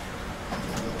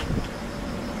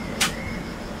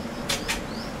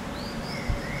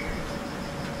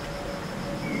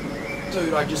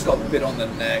 Dude, I just got bit on the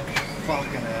neck.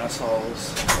 Fucking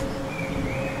assholes.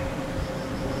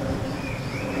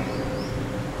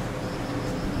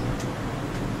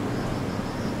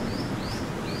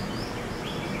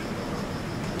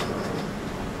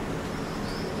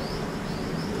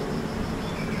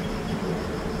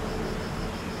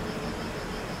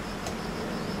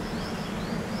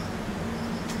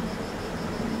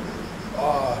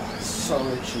 Oh, so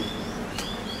itchy.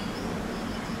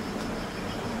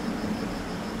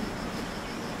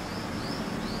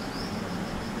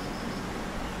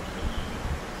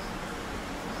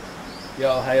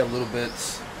 Yo, hey, a little bit.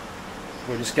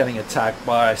 We're just getting attacked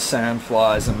by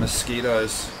sandflies and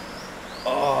mosquitoes.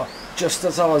 Oh, just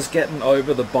as I was getting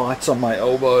over the bites on my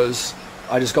elbows,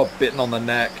 I just got bitten on the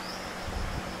neck.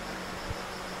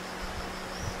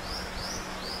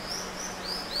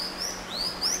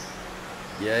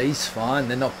 Yeah, he's fine.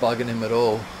 They're not bugging him at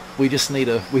all. We just need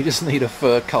a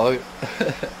fur coat.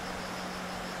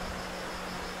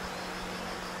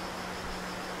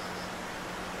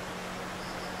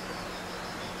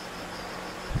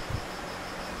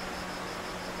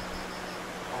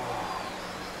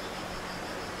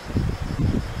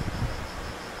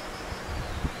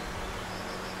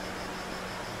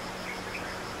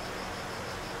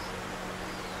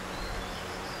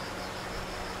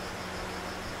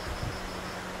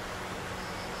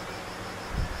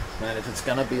 Man, if it's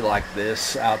gonna be like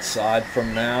this outside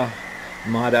from now,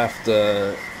 might have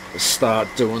to start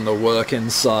doing the work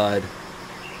inside.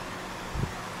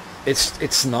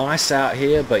 It's nice out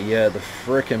here, but yeah, the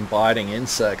frickin' biting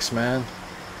insects, man.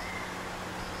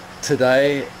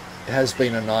 Today has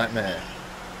been a nightmare.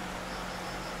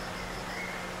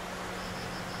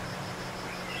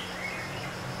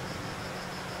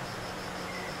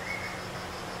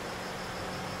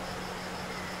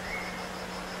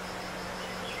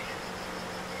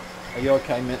 Are you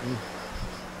okay, Mitten?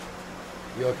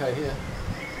 You okay here?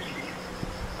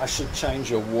 I should change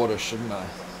your water, shouldn't I?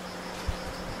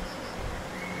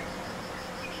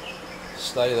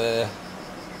 Stay there.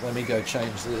 Let me go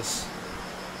change this.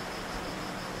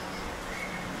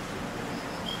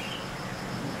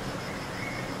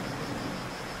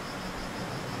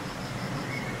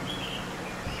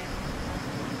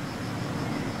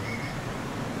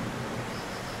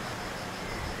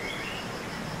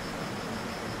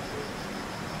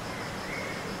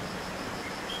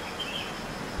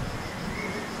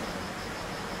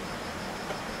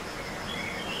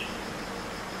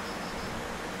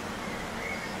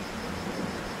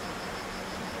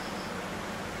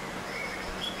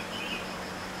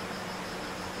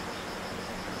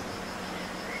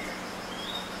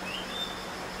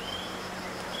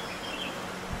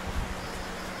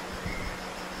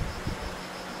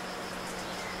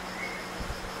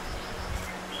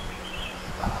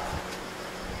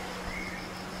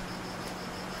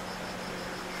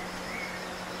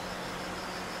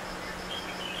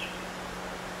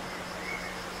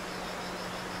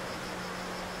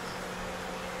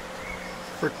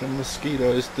 Frickin'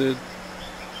 mosquitoes, dude.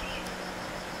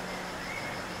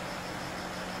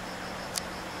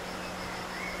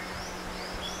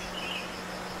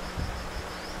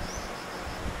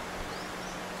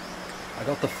 I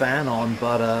got the fan on,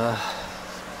 but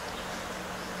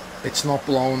it's not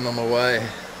blowing them away.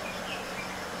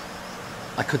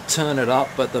 I could turn it up,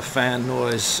 but the fan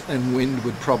noise and wind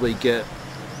would probably get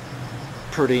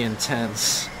pretty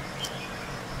intense.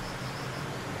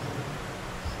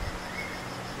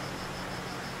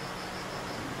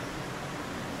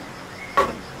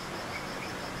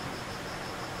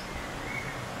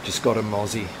 Just got a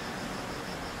mozzie.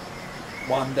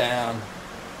 One down,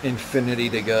 infinity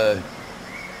to go.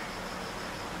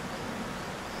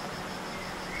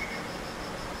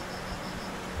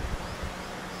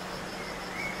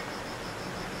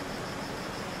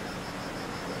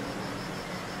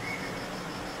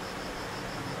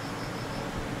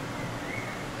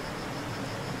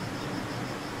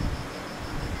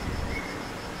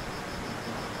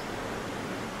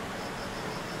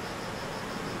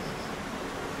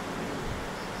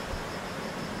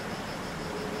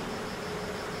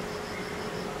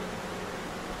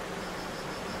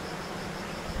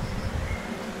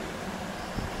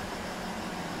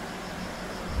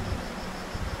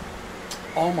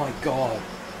 Oh my god.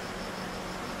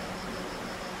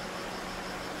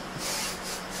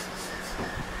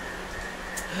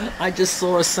 I just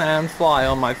saw a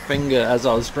sandfly on my finger as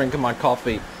I was drinking my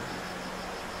coffee.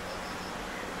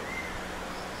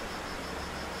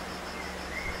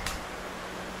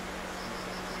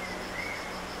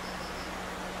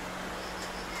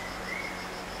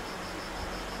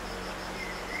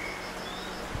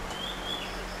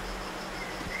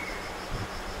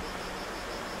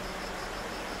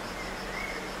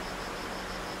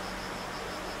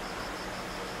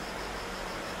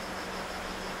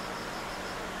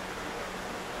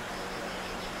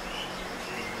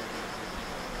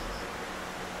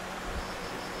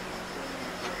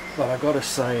 But I gotta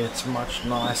say, it's much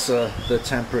nicer, the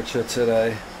temperature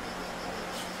today.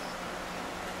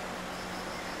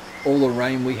 All the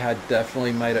rain we had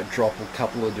definitely made it drop a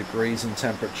couple of degrees in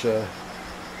temperature.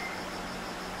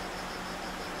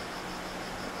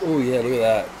 Oh yeah, look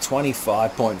at that,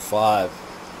 25.5.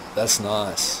 That's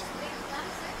nice.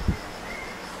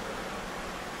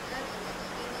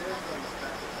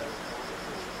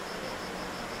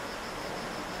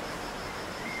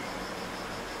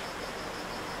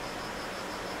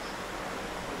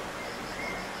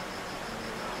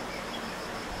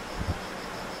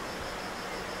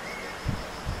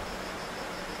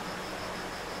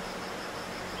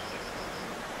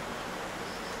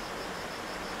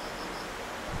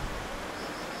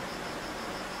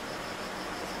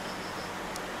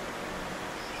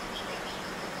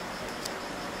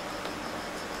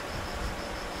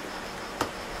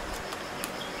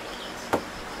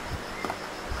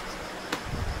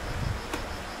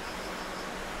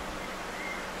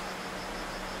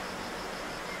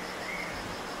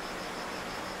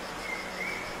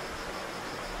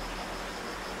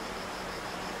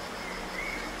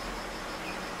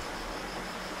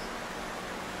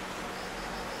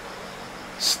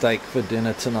 Steak for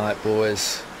dinner tonight,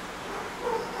 boys.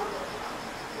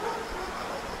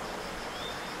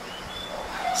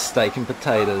 Steak and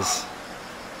potatoes.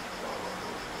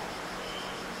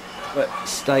 But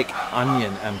steak,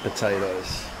 onion and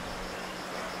potatoes.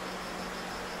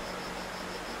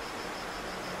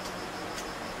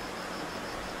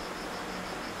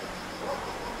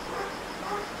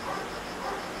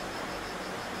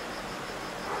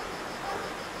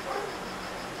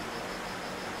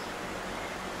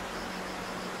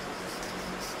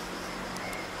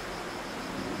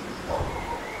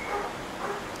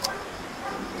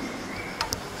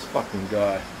 Fucking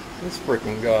guy. This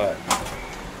freaking guy.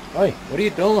 Hey, what are you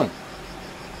doing?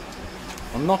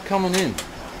 I'm not coming in.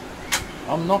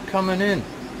 I'm not coming in.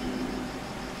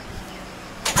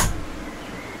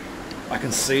 I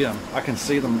can see them. I can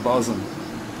see them buzzing.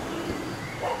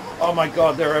 Oh my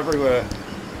god, they're everywhere.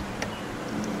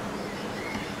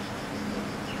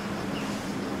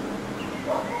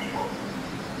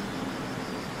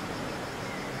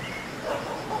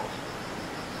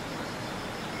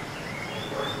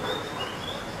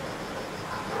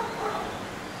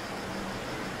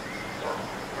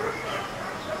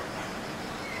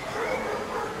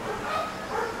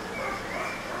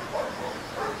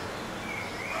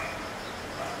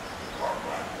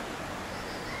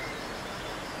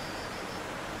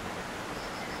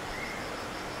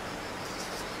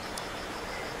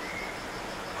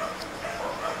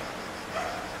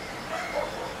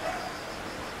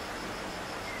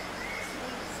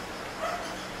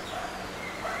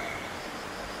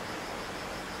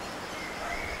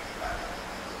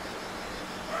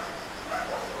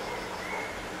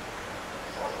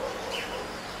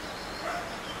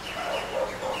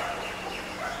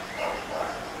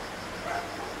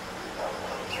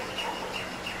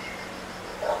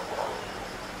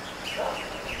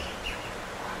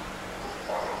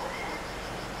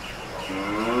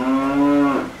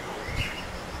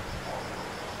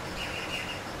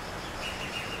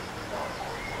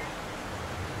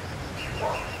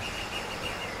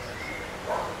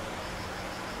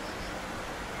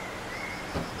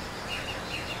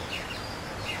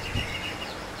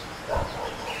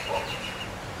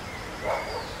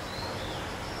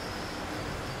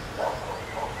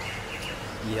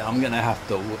 Yeah, I'm gonna have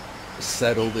to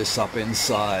settle this up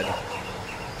inside.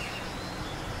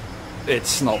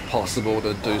 It's not possible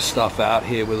to do stuff out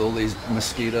here with all these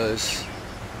mosquitoes.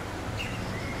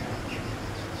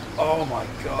 Oh my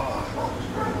god.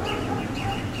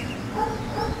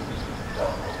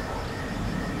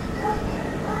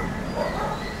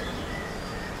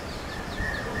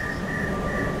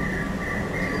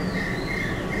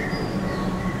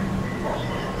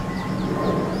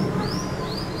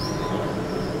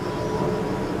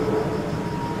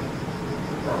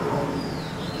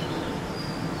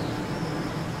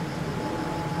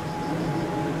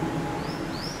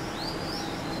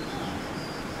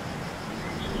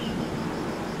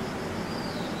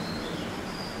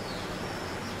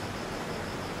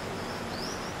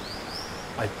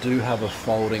 I do have a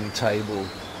folding table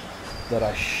that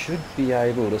I should be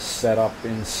able to set up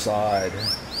inside.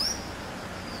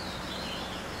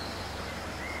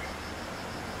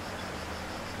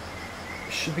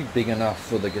 It should be big enough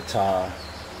for the guitar.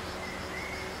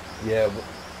 Yeah,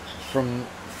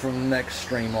 from next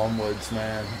stream onwards,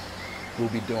 man, we'll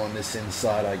be doing this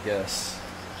inside, I guess.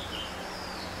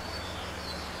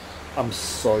 I'm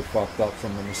so fucked up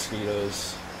from the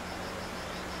mosquitoes.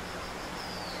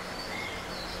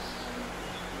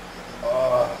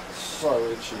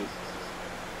 So itchy.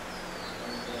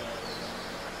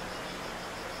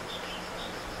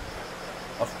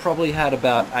 I've probably had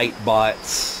about 8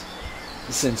 bites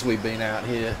since we've been out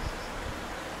here.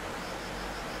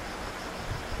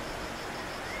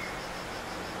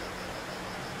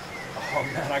 Oh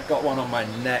man, I got one on my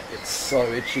neck. It's so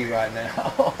itchy right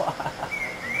now.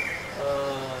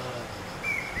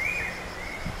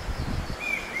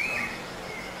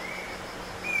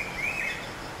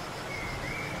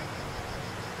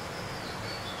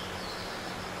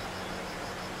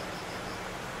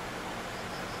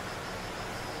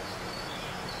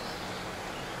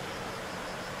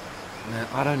 Man,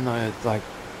 I don't know, like,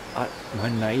 my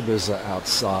neighbors are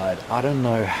outside. I don't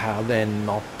know how they're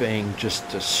not being just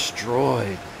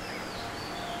destroyed.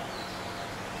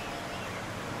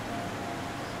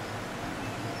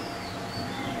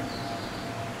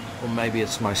 Or maybe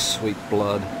it's my sweet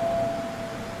blood.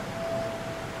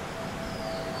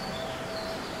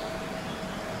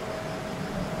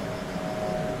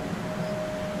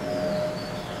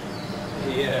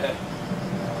 Yeah.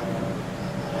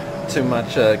 Too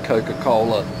much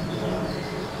Coca-Cola.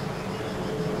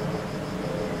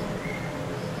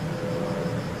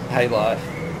 Hey, life.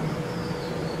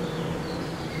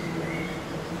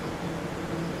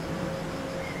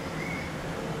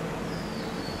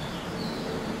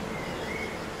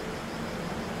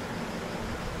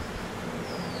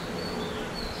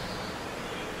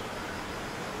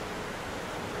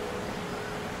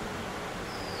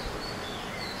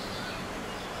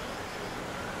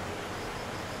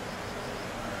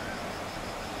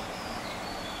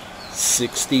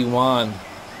 $61.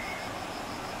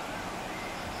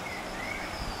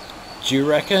 Do you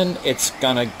reckon it's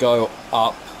gonna go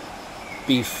up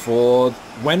before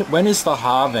when is the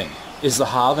halving? Is the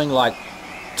halving like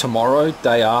tomorrow,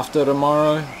 day after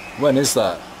tomorrow? When is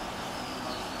that?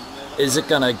 Is it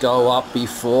gonna go up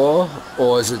before,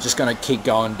 or is it just gonna keep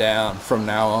going down from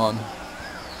now on?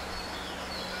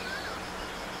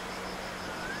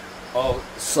 Oh,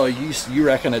 so you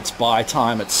reckon it's buy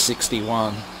time at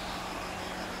 61?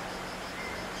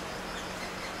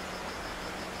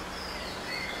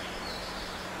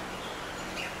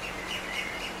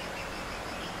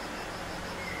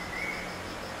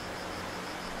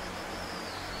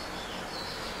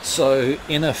 So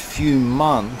in a few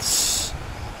months,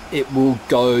 it will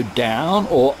go down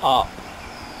or up?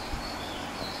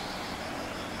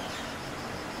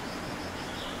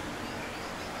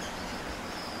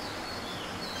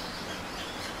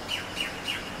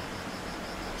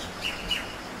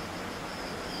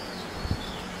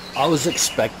 I was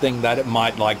expecting that it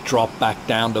might like drop back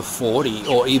down to 40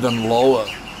 or even lower,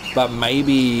 but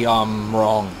maybe I'm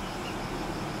wrong.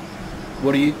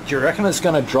 Do you reckon it's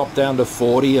going to drop down to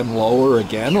 40 and lower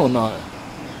again, or no?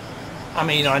 I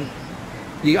mean,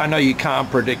 I know you can't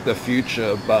predict the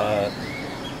future, but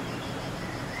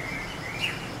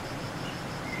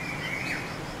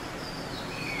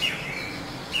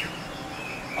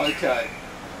okay.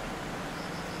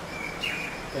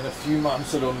 In a few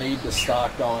months it'll need to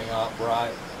start going up,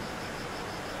 right?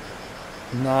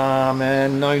 Nah,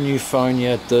 man, no new phone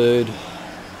yet, dude.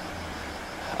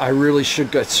 I really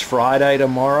should go. It's Friday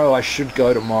tomorrow. I should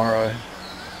go tomorrow.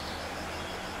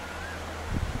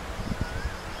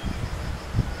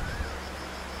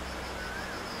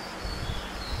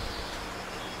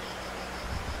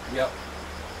 Yep.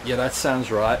 Yeah, that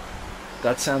sounds right.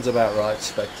 That sounds about right,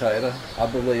 Spectator. I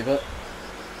believe it.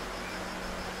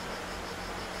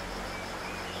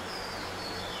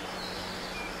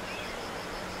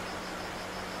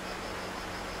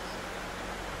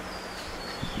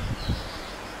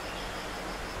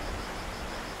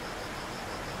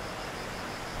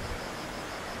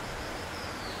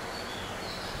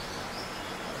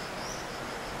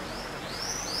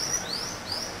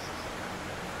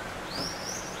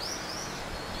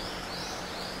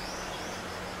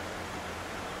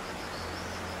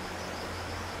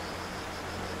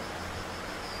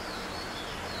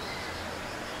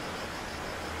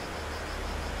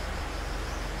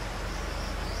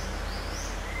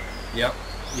 Yep.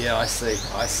 Yeah, I see.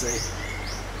 I see.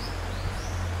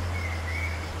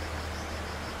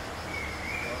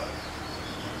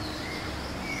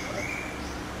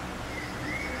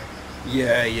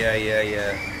 Yeah, yeah, yeah,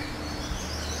 yeah.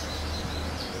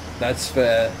 That's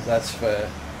fair. That's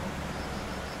fair.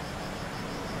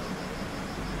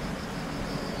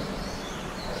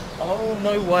 Oh,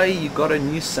 no way. You got a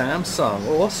new Samsung.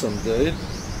 Awesome, dude.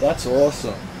 That's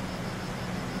awesome.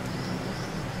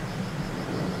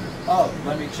 Oh,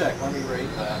 let me check. Let me read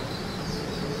that.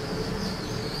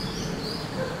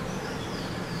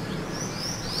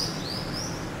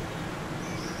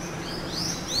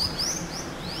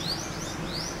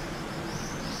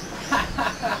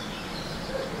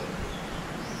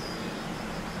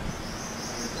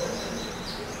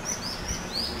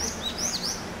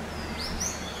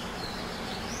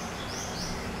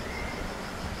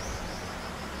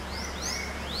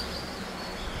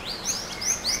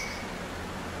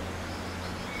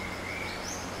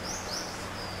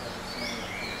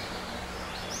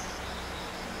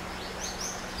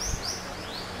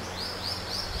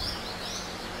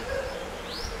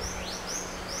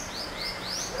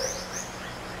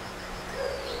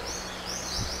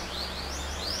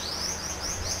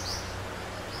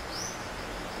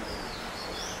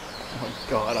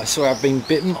 God, I swear I've been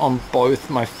bitten on both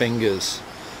my fingers.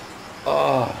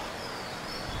 Oh.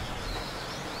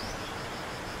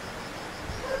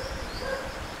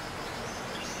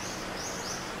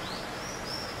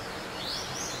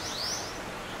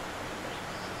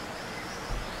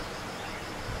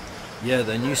 Yeah,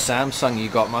 the new Samsung you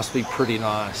got must be pretty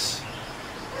nice.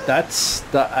 That's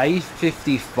the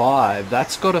A55.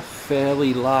 That's got a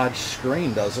fairly large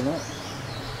screen, doesn't it?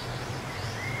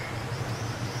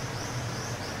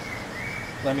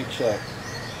 Let me check.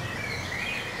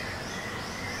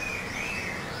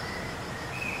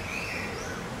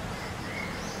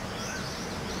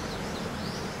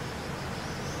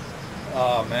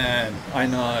 man. I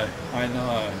know. I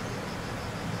know.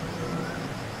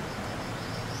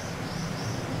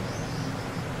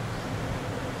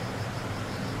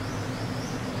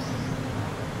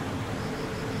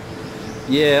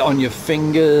 Yeah, on your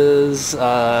fingers,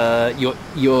 your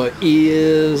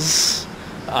ears,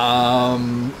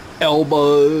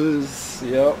 elbows.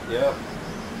 Yep, yep.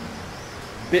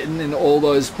 Bitten in all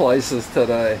those places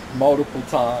today, multiple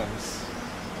times.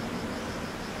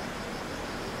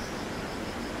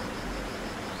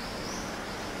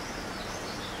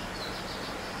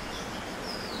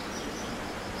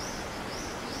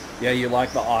 Yeah, you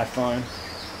like the iPhone?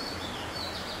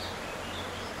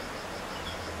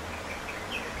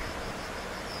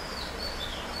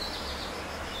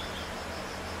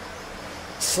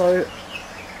 So,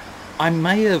 I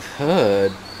may have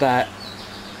heard that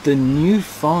the new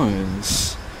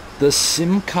phones, the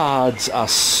SIM cards are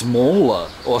smaller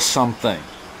or something.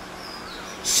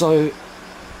 So,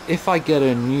 if I get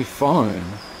a new phone,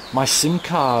 my SIM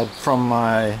card from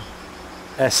my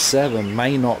S7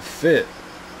 may not fit.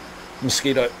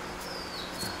 Mosquito.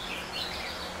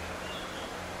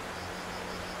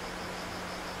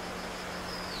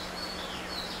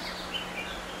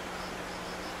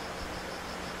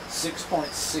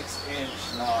 6.6 inch,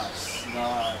 nice,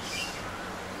 nice.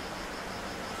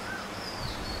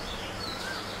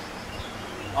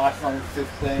 iPhone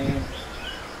 15.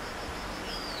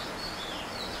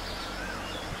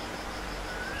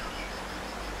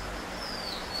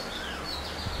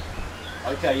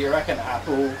 Okay, you reckon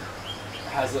Apple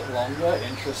has it longer?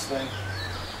 Interesting.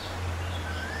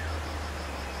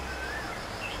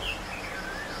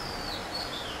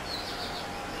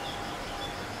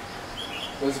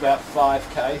 It was about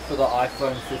 5K for the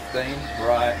iPhone 15.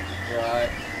 Right,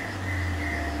 right.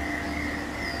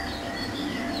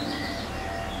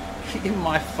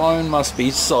 My phone must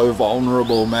be so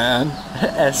vulnerable, man.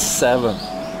 S7.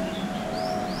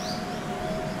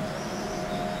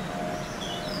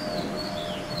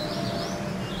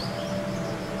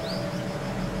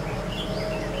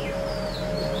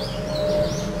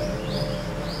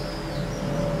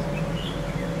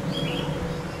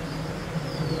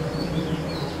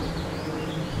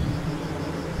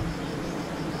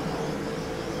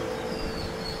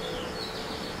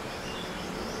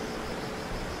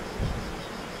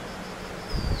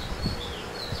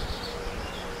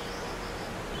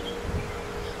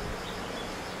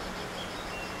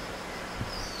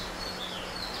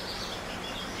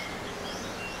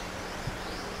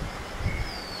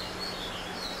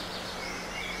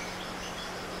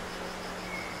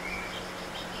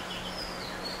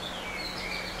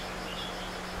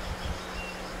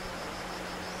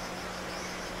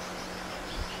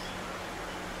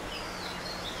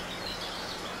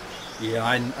 Yeah,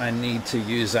 I need to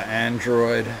use an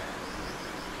Android.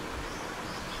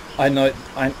 I know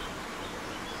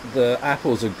the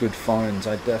Apples are good phones,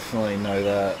 I definitely know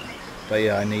that. But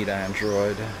yeah, I need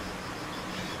Android.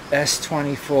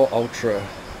 S24 Ultra.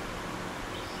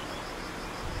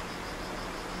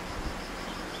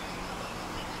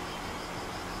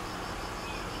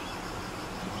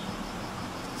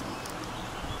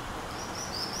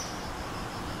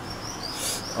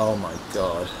 Oh my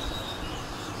god.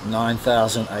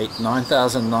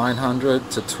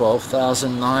 9,900 to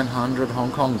 12,900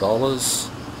 Hong Kong dollars.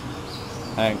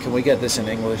 And can we get this in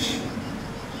English?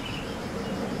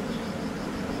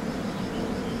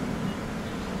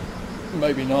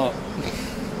 Maybe not.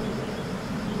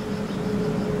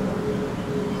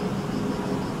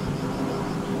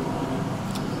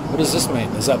 What does this mean?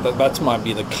 Is that might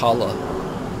be the color?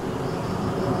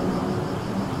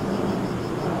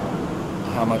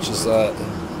 How much is that?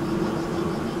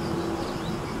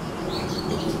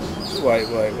 Wait.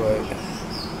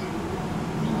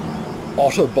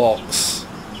 Otterbox.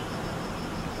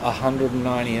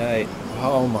 198.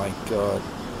 Oh my god.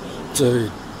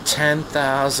 Dude,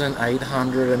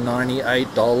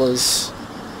 $10,898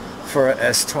 for a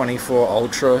S24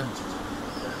 Ultra.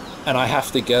 And I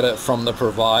have to get it from the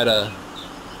provider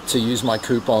to use my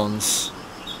coupons.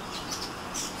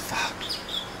 Fuck.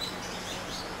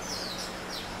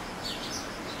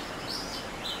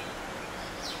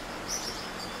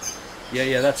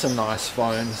 Yeah, that's a nice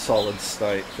phone, solid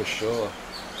state for sure.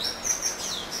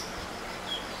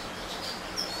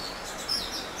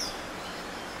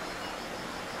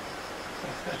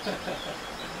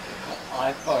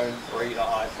 iPhone 3 to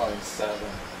iPhone 7.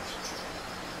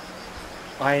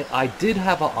 I did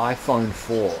have an iPhone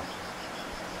 4.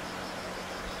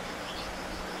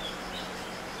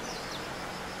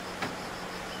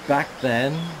 Back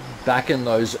then, back in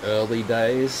those early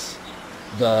days,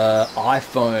 the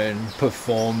iPhone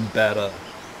performed better.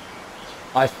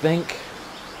 I think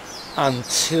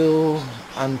until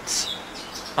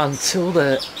until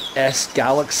the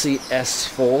Galaxy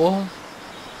S4,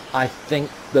 I think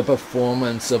the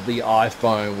performance of the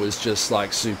iPhone was just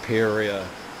like superior.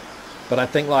 But I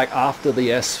think like after the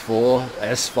S4,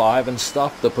 S5 and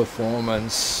stuff, the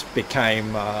performance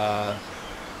became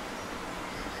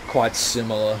quite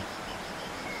similar.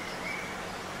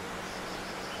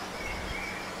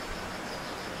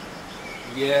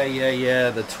 Yeah,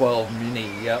 the 12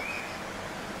 mini, yep.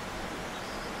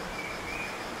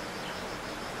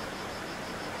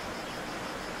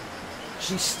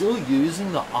 She's still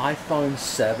using the iPhone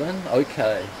 7?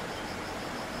 Okay.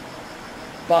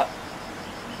 But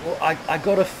well, I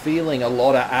got a feeling a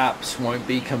lot of apps won't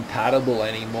be compatible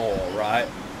anymore, right?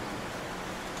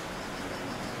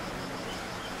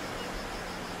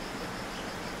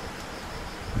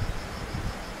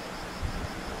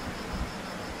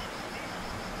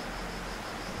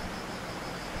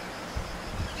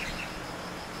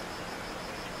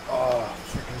 Oh,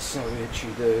 freaking so itchy,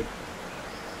 dude.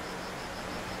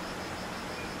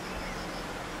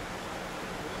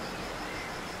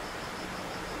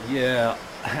 Yeah,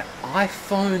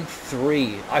 iPhone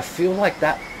 3. I feel like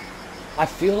that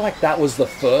was the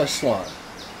first one.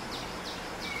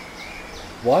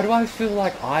 Why do I feel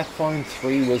like iPhone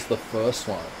 3 was the first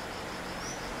one?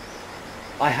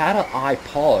 I had an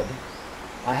iPod.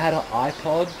 I had an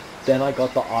iPod, then I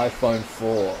got the iPhone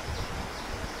 4.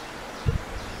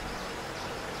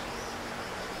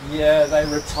 Yeah, they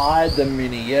retired the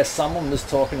mini. Yeah, someone was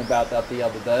talking about that the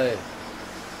other day.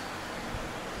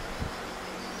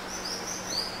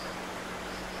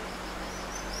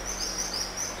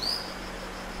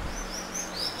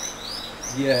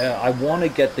 Yeah, I want to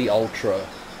get the Ultra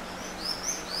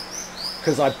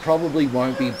because I probably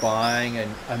won't be buying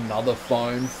another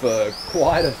phone for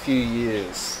quite a few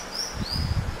years.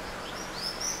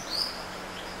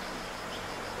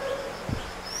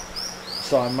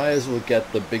 So I may as well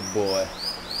get the big boy.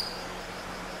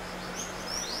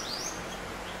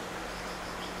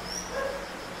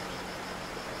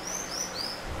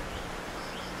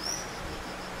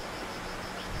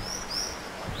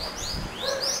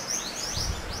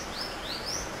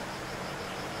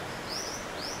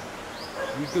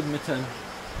 You good, Mitten?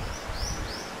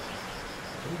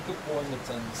 You good boy,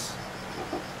 Mittens.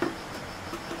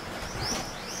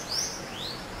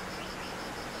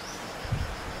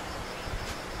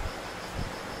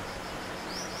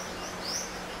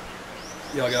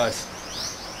 Yo guys,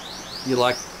 you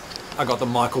like, I got the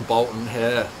Michael Bolton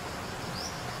hair.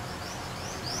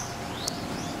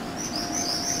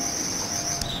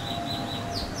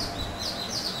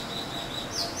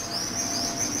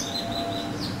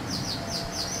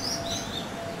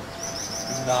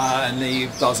 Nah,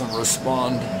 Neve doesn't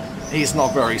respond. He's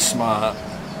not very smart.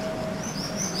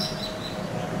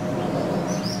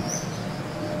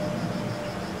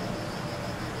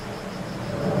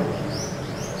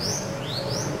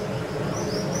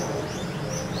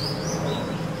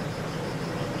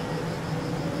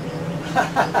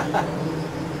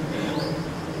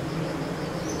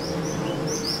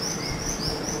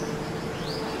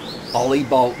 Ollie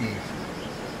Bolton.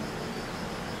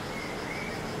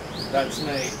 That's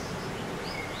me.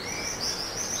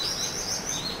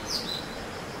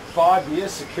 5 year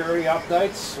security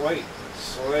updates. Sweet,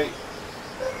 sweet.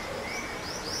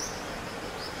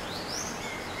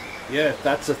 Yeah, if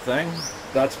that's a thing,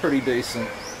 that's pretty decent.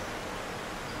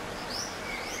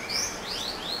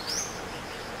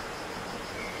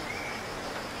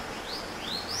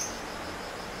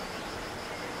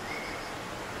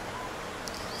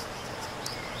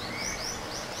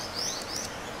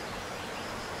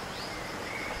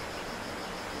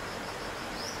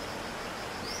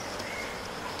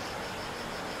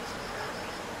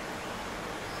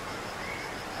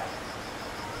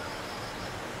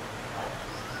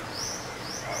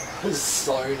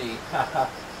 Sony.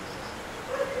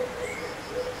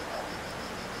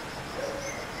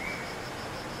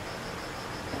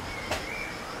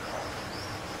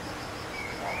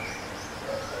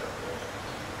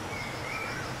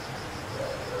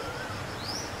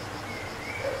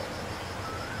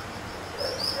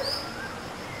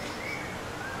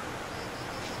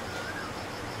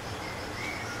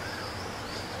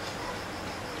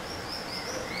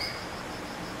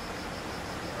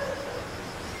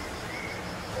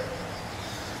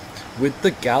 With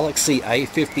the Galaxy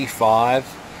A55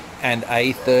 and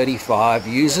A35,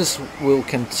 users will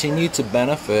continue to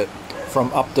benefit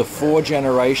from up to 4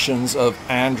 generations of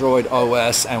Android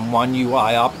OS and One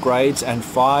UI upgrades and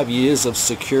 5 years of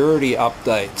security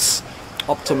updates.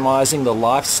 optimizing the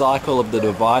life cycle of the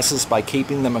devices by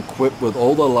keeping them equipped with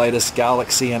all the latest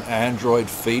Galaxy and Android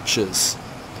features.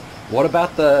 What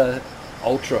about the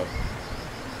Ultra?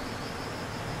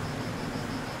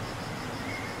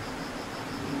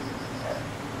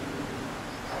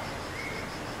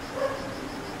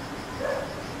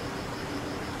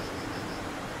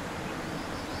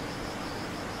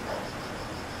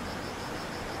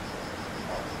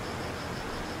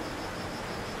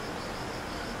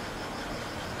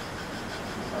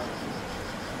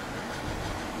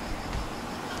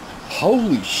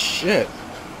 Holy shit.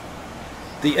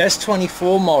 The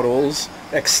S24 models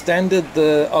extended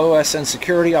the OS and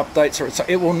security updates, so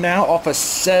it will now offer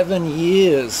 7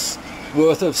 years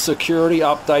worth of security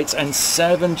updates and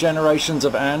 7 generations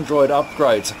of Android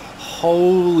upgrades.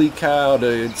 Holy cow,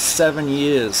 dude. 7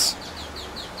 years.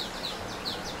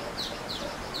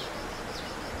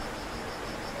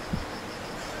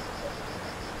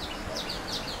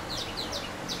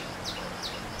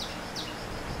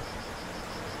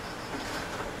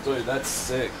 Dude, that's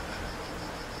sick.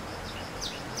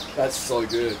 That's so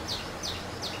good.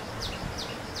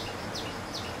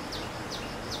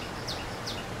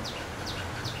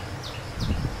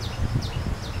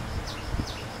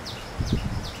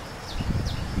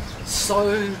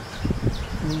 So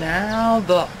now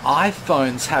the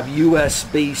iPhones have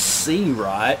USB-C,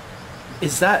 right?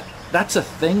 That's a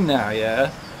thing now,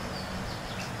 yeah?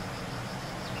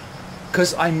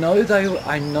 Because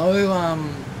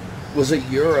was it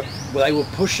Europe, where they were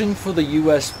pushing for the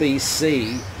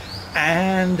USB-C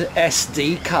and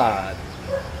SD card.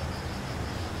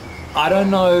 I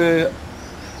don't know.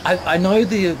 I know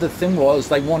the thing was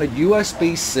they wanted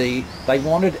USB-C, they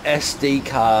wanted SD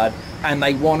card, and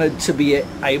they wanted to be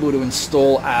able to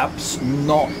install apps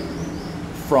not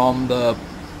from the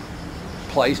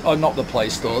not the Play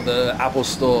Store, the Apple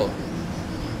Store.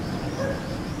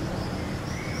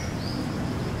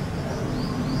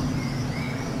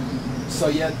 So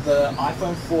yeah, the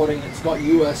iPhone 14, it's got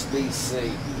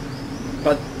USB-C,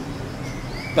 but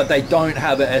they don't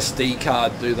have an SD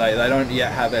card, do they? They don't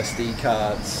yet have SD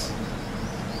cards.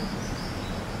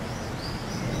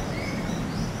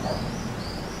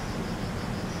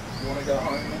 You want to go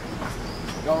home?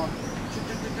 Go on.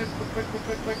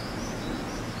 Quick.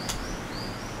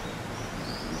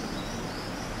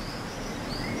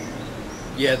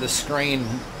 Yeah, the screen,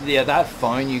 yeah, that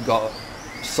phone you got,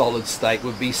 solid state,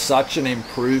 would be such an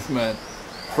improvement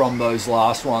from those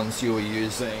last ones you were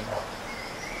using.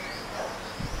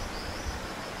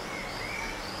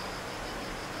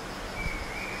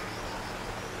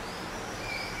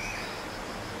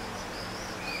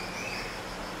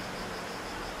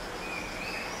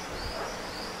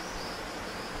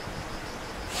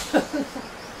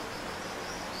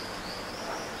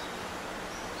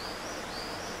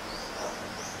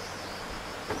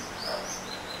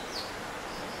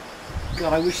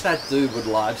 God, I wish that dude would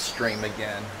live stream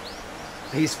again.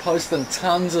 He's posting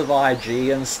tons of IG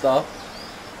and stuff.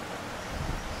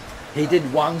 He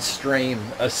did one stream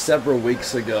several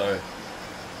weeks ago.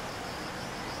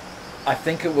 I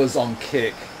think it was on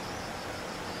Kick.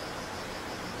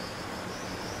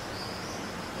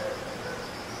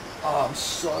 Oh, I'm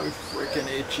so freaking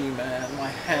itchy, man. My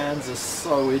hands are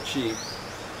so itchy.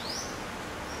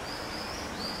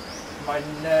 My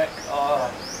neck,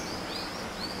 oh.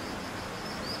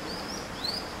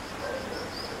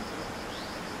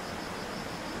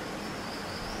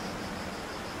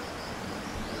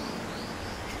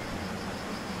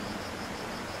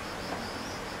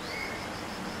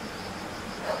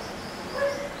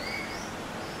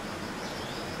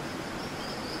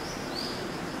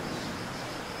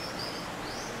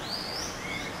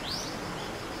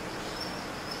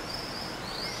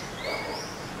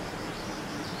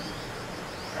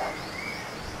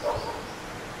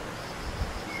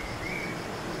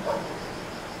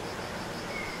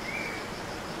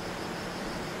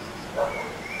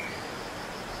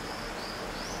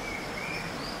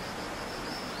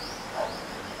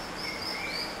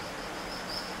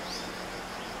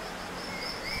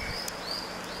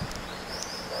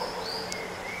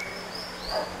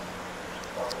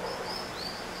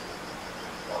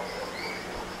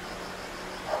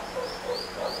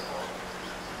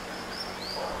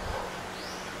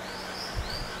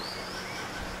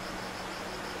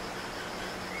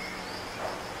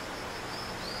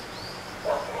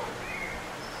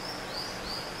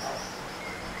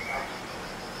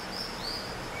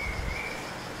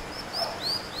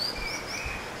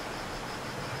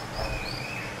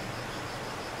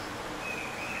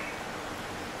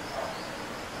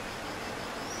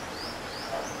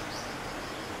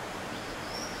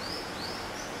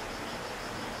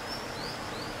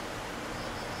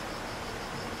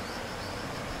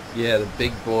 Yeah, the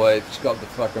big boy. It's got the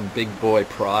fucking big boy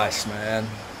price, man.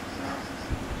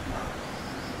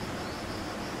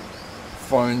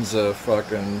 Phones are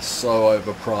fucking so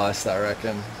overpriced, I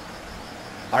reckon.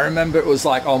 I remember it was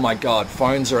like, oh my god,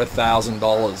 phones are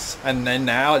 $1,000, and then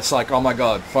now it's like, oh my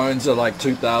god, phones are like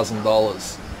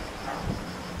 $2,000.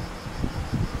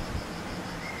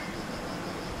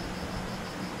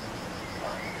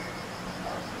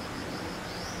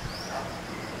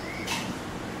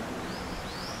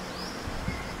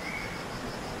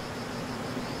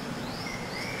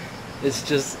 It's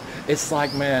just, it's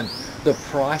like, man, the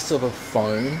price of a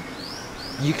phone,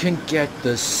 you can get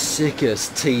the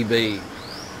sickest TV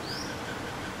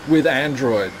with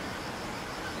Android.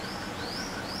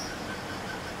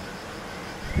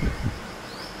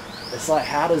 It's like,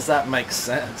 how does that make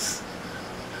sense?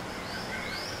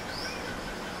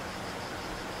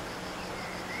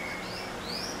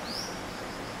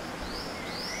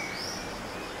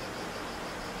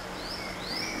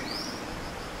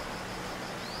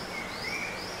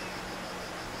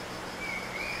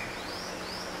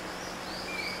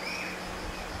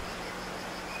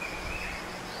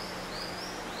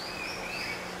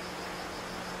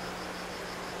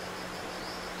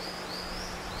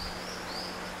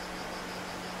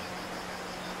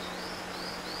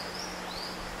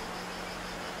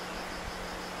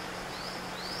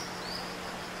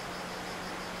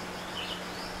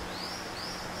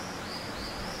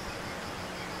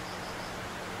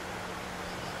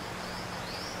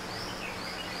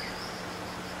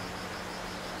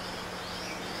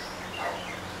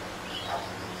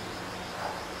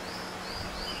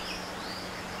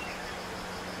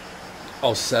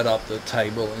 I'll set up the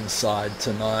table inside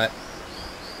tonight,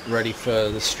 ready for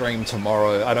the stream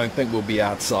tomorrow. I don't think we'll be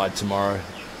outside tomorrow.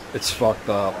 It's fucked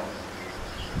up.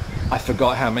 I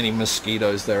forgot how many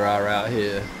mosquitoes there are out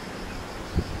here.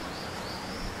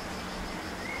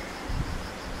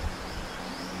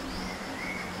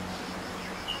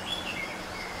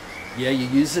 Yeah, you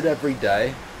use it every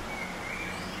day.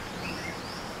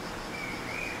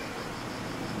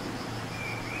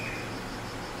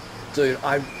 Dude,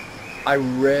 I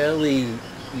rarely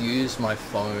use my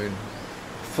phone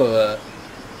for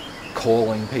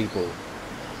calling people.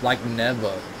 Like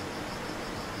never.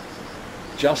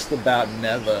 Just about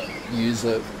never use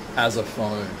it as a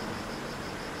phone.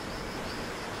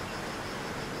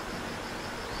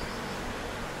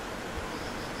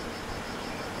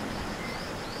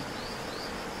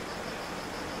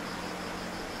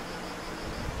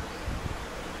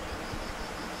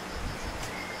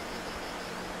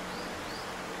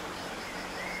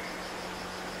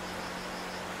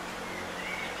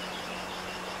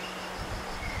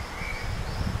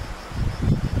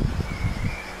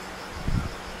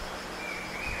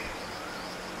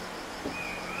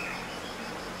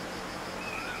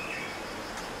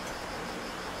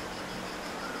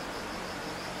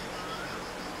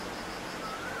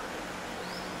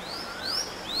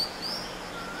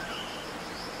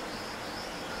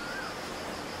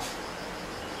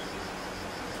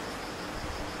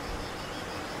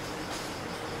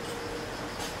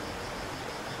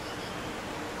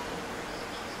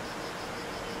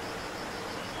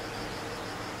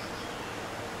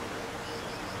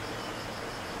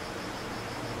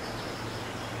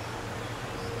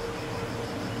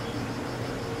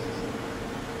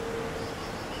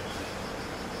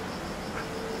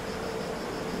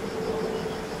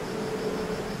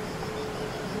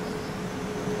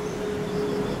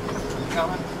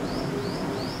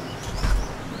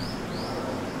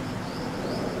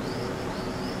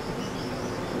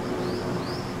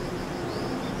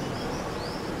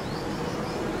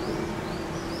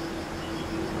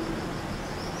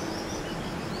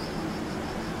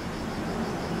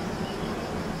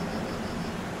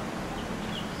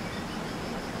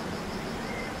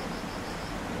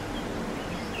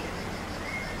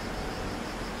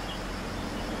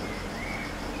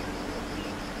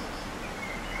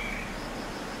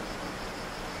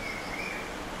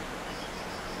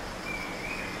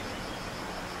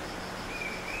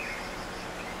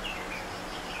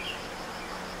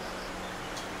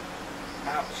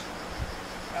 Ouch.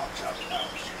 Ouch, ouch,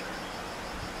 ouch.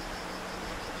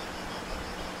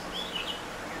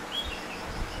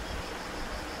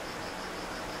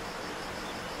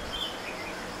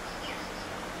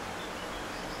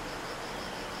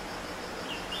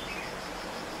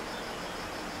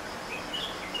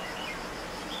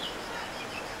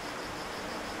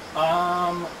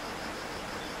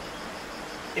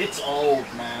 It's old,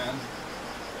 man.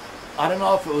 I don't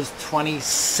know if it was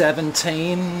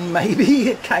 2017, maybe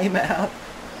it came out.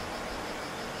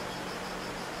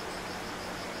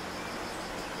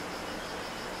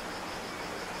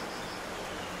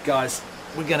 Guys,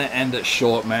 we're gonna end it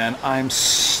short, man. I'm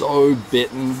so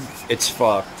bitten, it's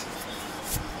fucked.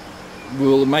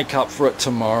 We'll make up for it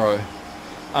tomorrow.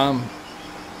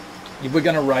 We're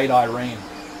gonna raid Irene.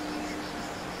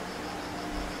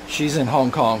 She's in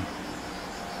Hong Kong.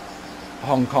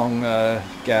 Hong Kong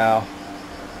gal.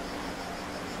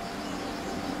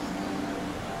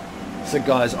 So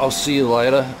guys, I'll see you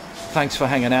later. Thanks for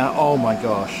hanging out. Oh my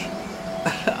gosh.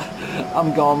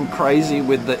 I'm going crazy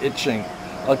with the itching.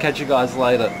 I'll catch you guys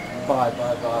later. Bye,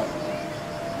 bye, bye.